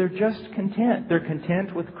who they're just content. They're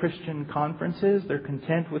content with Christian conferences. They're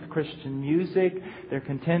content with Christian music. They're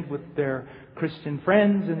content with their Christian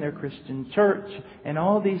friends and their Christian church and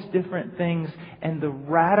all these different things. And the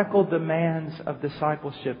radical demands of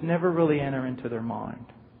discipleship never really enter into their mind.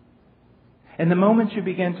 And the moment you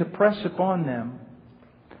begin to press upon them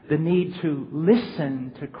the need to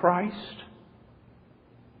listen to Christ,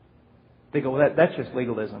 they go, "Well, that's just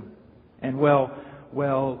legalism." And well,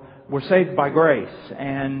 we're saved by grace.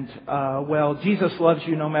 And, Jesus loves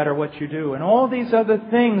you no matter what you do. And all these other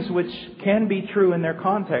things which can be true in their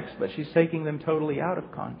context, but she's taking them totally out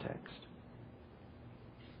of context.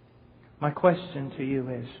 My question to you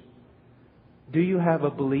is, do you have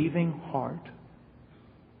a believing heart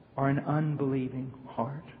or an unbelieving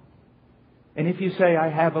heart? And if you say, "I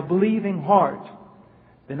have a believing heart,"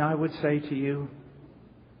 then I would say to you,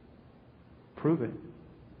 prove it.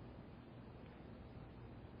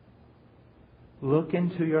 Look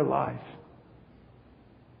into your life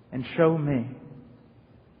and show me.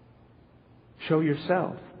 Show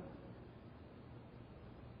yourself.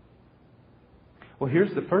 Well,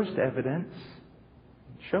 here's the first evidence.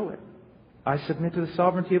 Show it. I submit to the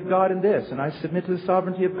sovereignty of God in this, and I submit to the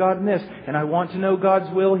sovereignty of God in this, and I want to know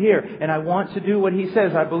God's will here, and I want to do what He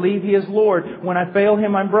says. I believe He is Lord. When I fail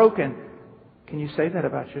Him, I'm broken. Can you say that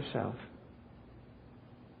about yourself?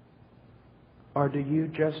 Or do you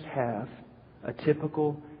just have a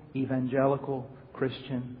typical evangelical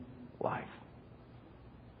Christian life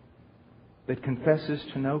that confesses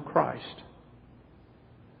to know Christ,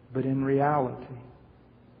 but in reality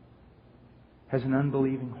has an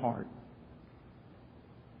unbelieving heart?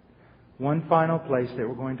 One final place that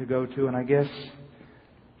we're going to go to, and I guess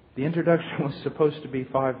the introduction was supposed to be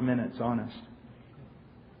 5 minutes, honest.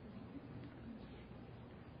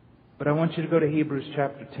 But I want you to go to Hebrews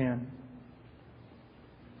chapter 10.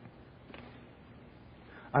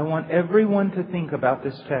 I want everyone to think about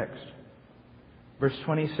this text. Verse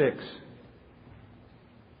 26.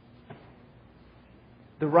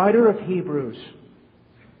 The writer of Hebrews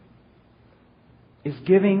is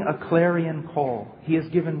giving a clarion call. He has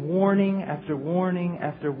given warning after warning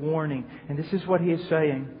after warning. And this is what he is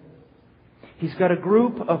saying. He's got a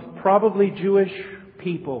group of probably Jewish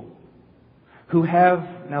people who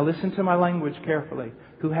have, now listen to my language carefully,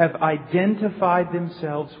 who have identified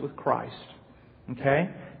themselves with Christ.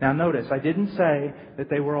 Okay? Now notice, I didn't say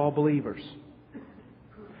that they were all believers.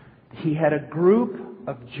 He had a group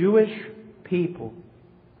of Jewish people,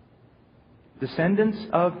 descendants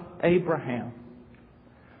of Abraham,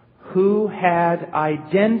 who had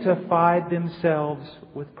identified themselves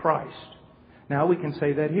with Christ. Now we can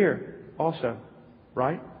say that here also,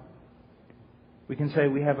 right? We can say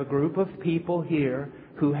we have a group of people here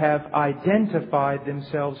who have identified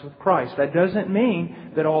themselves with Christ. That doesn't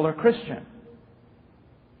mean that all are Christian.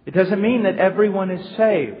 It doesn't mean that everyone is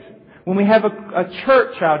saved. When we have a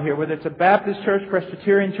church out here, whether it's a Baptist church,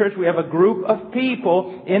 Presbyterian church, we have a group of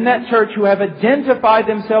people in that church who have identified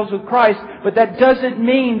themselves with Christ, but that doesn't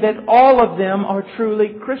mean that all of them are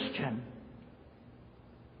truly Christian.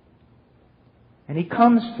 And He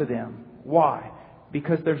comes to them. Why?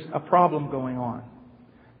 Because there's a problem going on.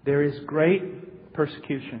 There is great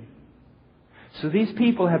persecution. So these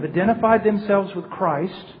people have identified themselves with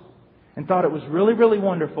Christ and thought it was really, really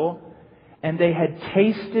wonderful. And they had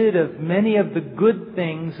tasted of many of the good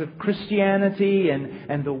things of Christianity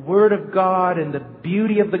and the Word of God and the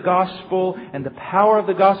beauty of the gospel and the power of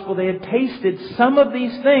the gospel. They had tasted some of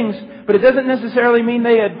these things, but it doesn't necessarily mean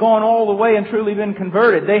they had gone all the way and truly been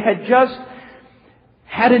converted. They had just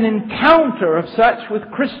had an encounter of such with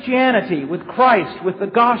Christianity, with Christ, with the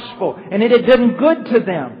gospel, and it had done good to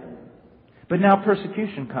them. But now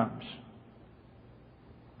persecution comes.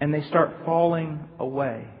 And they start falling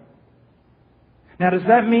away. Now, does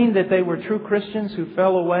that mean that they were true Christians who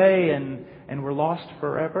fell away and were lost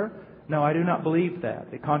forever? No, I do not believe that.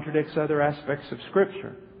 It contradicts other aspects of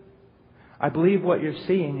Scripture. I believe what you're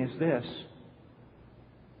seeing is this.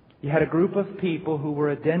 You had a group of people who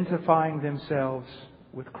were identifying themselves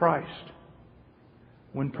with Christ.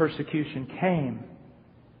 When persecution came,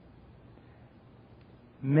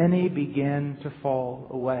 many began to fall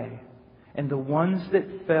away. And the ones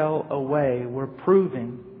that fell away were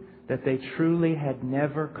proving that they truly had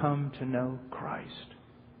never come to know Christ.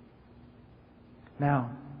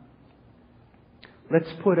 Now, let's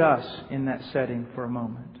put us in that setting for a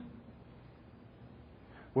moment.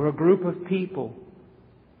 We're a group of people,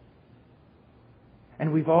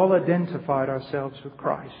 and we've all identified ourselves with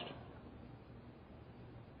Christ.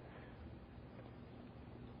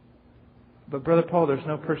 But Brother Paul, there's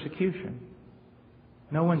no persecution.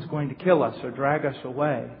 No one's going to kill us or drag us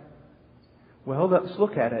away. Well, let's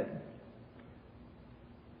look at it.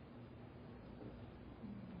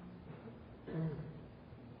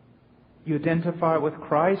 You identify with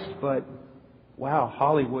Christ, but wow,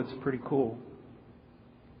 Hollywood's pretty cool.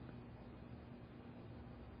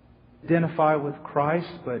 Identify with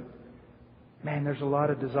Christ, but man, there's a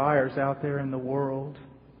lot of desires out there in the world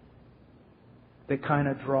that kind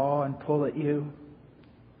of draw and pull at you.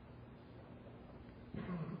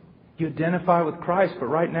 You identify with Christ, but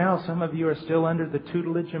right now some of you are still under the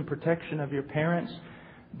tutelage and protection of your parents.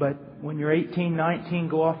 But when you're 18, 19,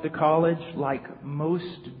 go off to college, like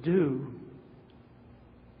most do,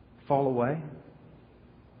 fall away.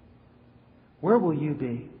 Where will you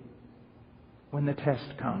be when the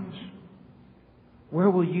test comes? Where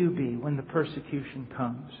will you be when the persecution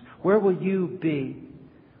comes? Where will you be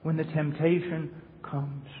when the temptation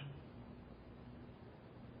comes?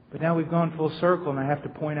 But now we've gone full circle and I have to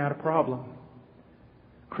point out a problem.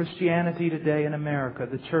 Christianity today in America,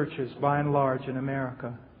 the churches by and large in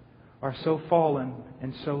America, are so fallen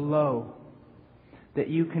and so low that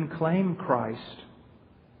you can claim Christ,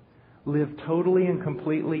 live totally and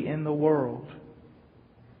completely in the world,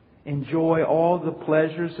 enjoy all the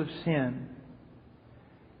pleasures of sin,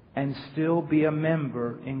 and still be a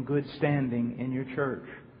member in good standing in your church.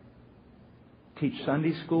 Teach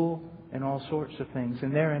Sunday school and all sorts of things,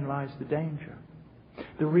 and therein lies the danger.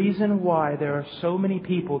 The reason why there are so many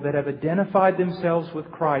people that have identified themselves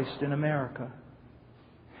with Christ in America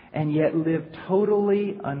and yet live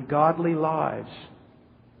totally ungodly lives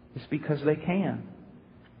is because they can.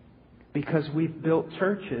 Because we've built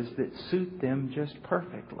churches that suit them just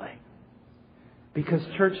perfectly. Because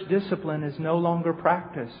church discipline is no longer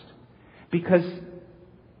practiced. Because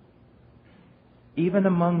even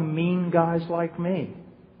among mean guys like me,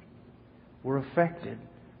 we're affected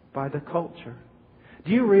by the culture.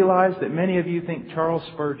 Do you realize that many of you think Charles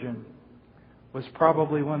Spurgeon was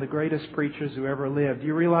probably one of the greatest preachers who ever lived? Do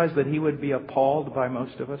you realize that he would be appalled by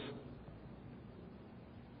most of us?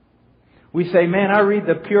 We say, man, I read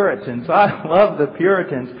the Puritans. I love the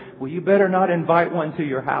Puritans. Well, you better not invite one to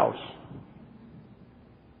your house,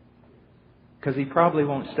 because he probably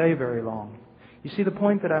won't stay very long. You see, the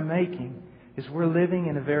point that I'm making is we're living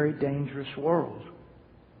in a very dangerous world.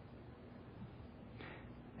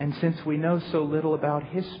 And since we know so little about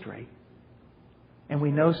history, and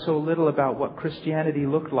we know so little about what Christianity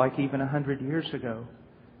looked like even 100 years ago,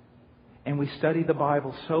 and we study the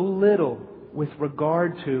Bible so little with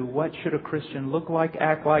regard to what should a Christian look like,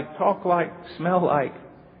 act like, talk like, smell like,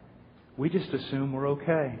 we just assume we're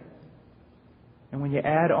okay. And when you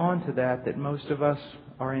add on to that most of us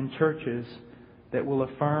are in churches that will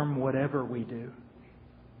affirm whatever we do,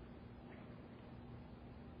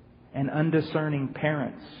 and undiscerning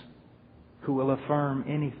parents who will affirm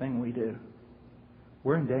anything we do,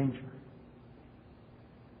 we're in danger.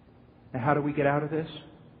 Now, how do we get out of this?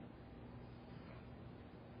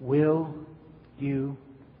 Will you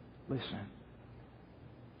listen?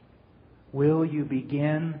 Will you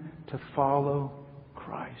begin to follow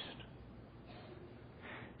Christ?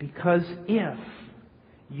 Because if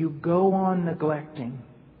you go on neglecting,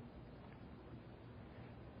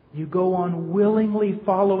 you go on willingly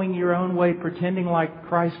following your own way, pretending like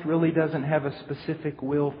Christ really doesn't have a specific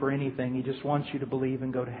will for anything. He just wants you to believe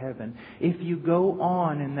and go to heaven. If you go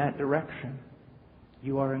on in that direction,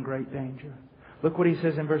 you are in great danger. Look what he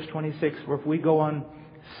says in verse 26. For if we go on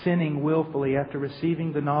sinning willfully after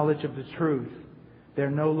receiving the knowledge of the truth, there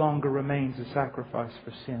no longer remains a sacrifice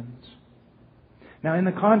for sins. Now, in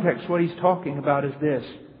the context, what he's talking about is this.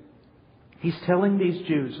 He's telling these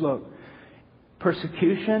Jews, look,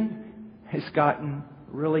 persecution has gotten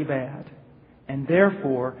really bad. And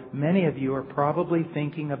therefore, many of you are probably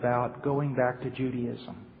thinking about going back to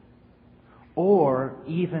Judaism. Or,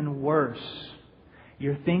 even worse,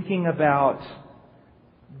 you're thinking about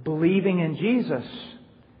believing in Jesus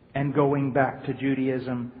and going back to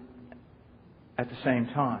Judaism at the same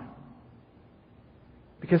time.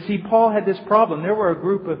 Because, see, Paul had this problem. There were a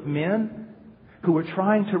group of men who were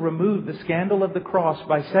trying to remove the scandal of the cross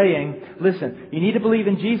by saying, listen, you need to believe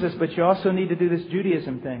in Jesus, but you also need to do this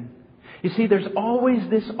Judaism thing. You see, there's always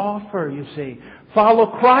this offer, you see.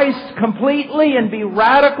 Follow Christ completely and be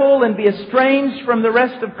radical and be estranged from the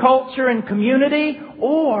rest of culture and community,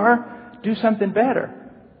 or do something better.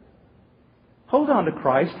 Hold on to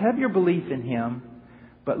Christ, have your belief in Him,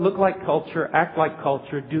 but look like culture, act like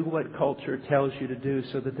culture, do what culture tells you to do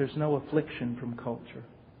so that there's no affliction from culture.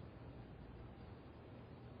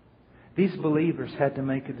 These believers had to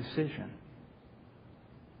make a decision.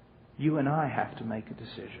 You and I have to make a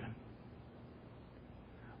decision.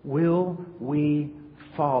 Will we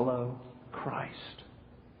follow Christ?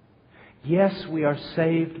 Yes, we are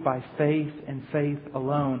saved by faith and faith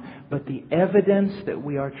alone, but the evidence that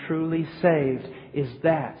we are truly saved is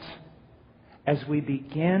that as we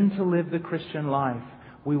begin to live the Christian life,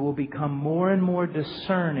 we will become more and more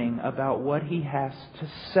discerning about what He has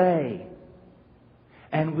to say.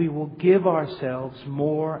 And we will give ourselves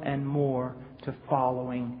more and more to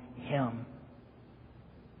following Him.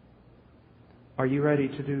 Are you ready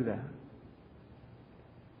to do that?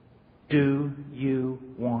 Do you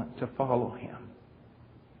want to follow Him?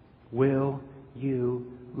 Will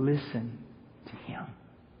you listen to Him?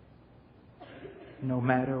 No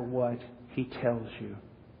matter what He tells you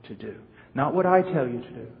to do. Not what I tell you to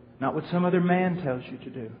do. Not what some other man tells you to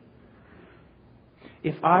do.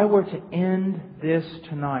 If I were to end this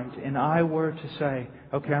tonight and I were to say,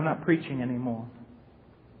 okay, I'm not preaching anymore.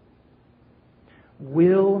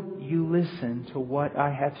 Will you listen to what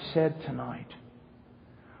I have said tonight?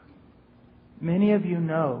 Many of you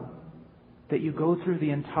know that you go through the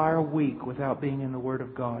entire week without being in the Word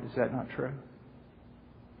of God. Is that not true?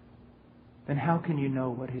 Then how can you know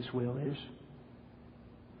what His will is?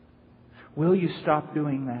 Will you stop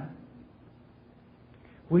doing that?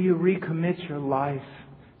 Will you recommit your life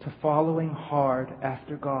to following hard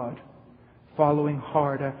after God, following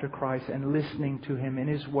hard after Christ, and listening to Him in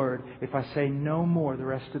His Word? If I say no more the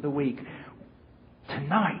rest of the week,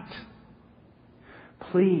 tonight,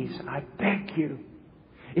 please, I beg you,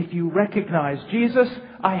 if you recognize, Jesus,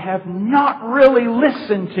 I have not really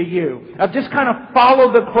listened to you. I've just kind of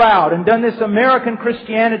followed the crowd and done this American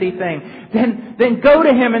Christianity thing. Then go to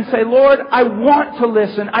Him and say, Lord, I want to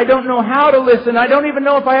listen. I don't know how to listen. I don't even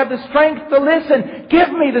know if I have the strength to listen. Give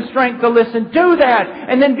me the strength to listen. Do that.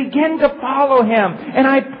 And then begin to follow Him. And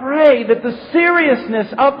I pray that the seriousness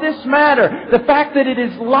of this matter, the fact that it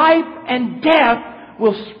is life and death,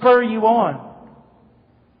 will spur you on.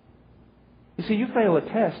 You see, you fail a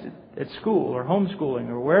test at school or homeschooling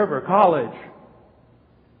or wherever, college.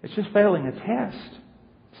 It's just failing a test.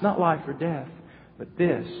 It's not life or death. But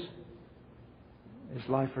this is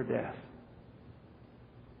life or death.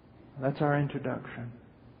 That's our introduction.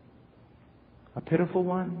 A pitiful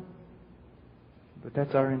one, but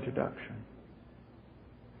that's our introduction.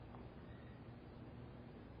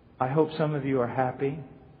 I hope some of you are happy.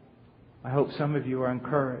 I hope some of you are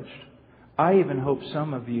encouraged. I even hope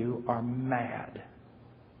some of you are mad.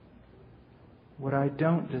 What I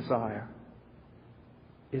don't desire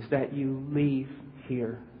is that you leave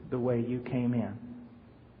here the way you came in.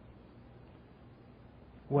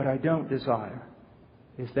 What I don't desire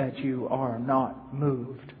is that you are not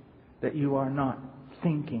moved, that you are not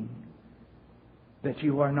thinking, that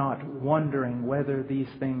you are not wondering whether these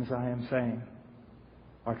things I am saying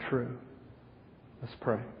are true. Let's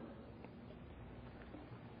pray.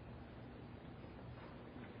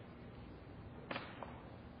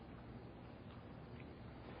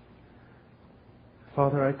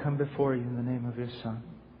 Father, I come before you in the name of your Son.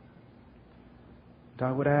 And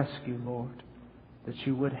I would ask you, Lord, that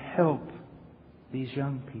you would help these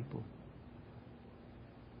young people.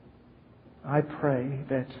 I pray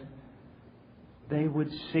that they would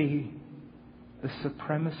see the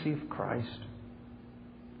supremacy of Christ,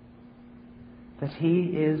 that He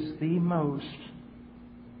is the most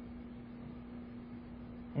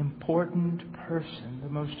important person, the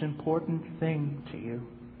most important thing to you.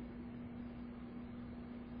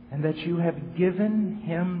 And that you have given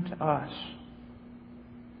Him to us,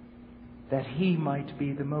 that He might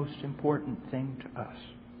be the most important thing to us.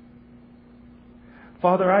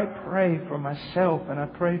 Father, I pray for myself and I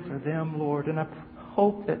pray for them, Lord, and I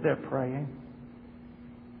hope that they're praying.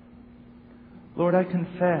 Lord, I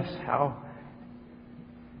confess how,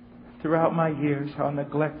 throughout my years, how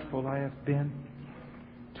neglectful I have been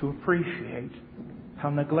to appreciate, how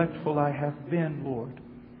neglectful I have been, Lord,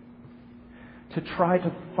 to try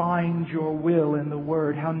to find your will in the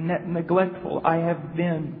Word. How neglectful I have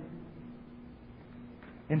been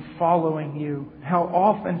in following you. How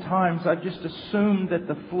oftentimes I've just assumed that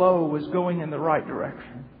the flow was going in the right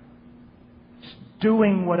direction. Just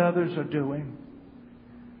doing what others are doing.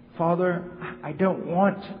 Father, I don't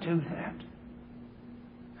want to do that.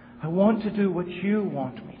 I want to do what you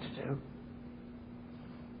want me to do.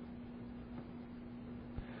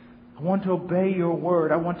 I want to obey your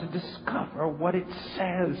word. I want to discover what it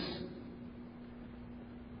says.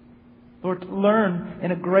 Lord, learn in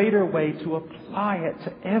a greater way to apply it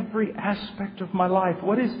to every aspect of my life.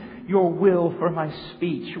 What is your will for my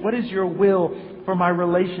speech? What is your will for my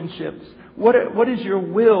relationships? What is your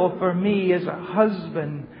will for me as a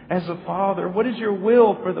husband, as a father? What is your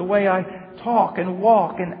will for the way I talk and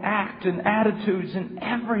walk and act and attitudes and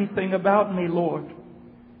everything about me, Lord?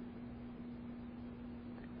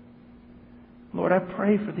 Lord, I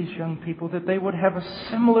pray for these young people that they would have a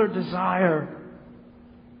similar desire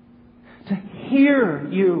to hear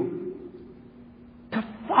you, to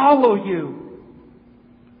follow you,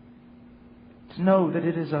 to know that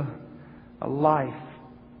it is a life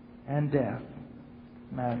and death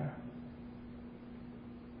matter.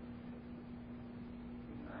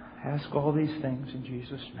 I ask all these things in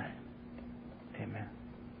Jesus' name. Amen.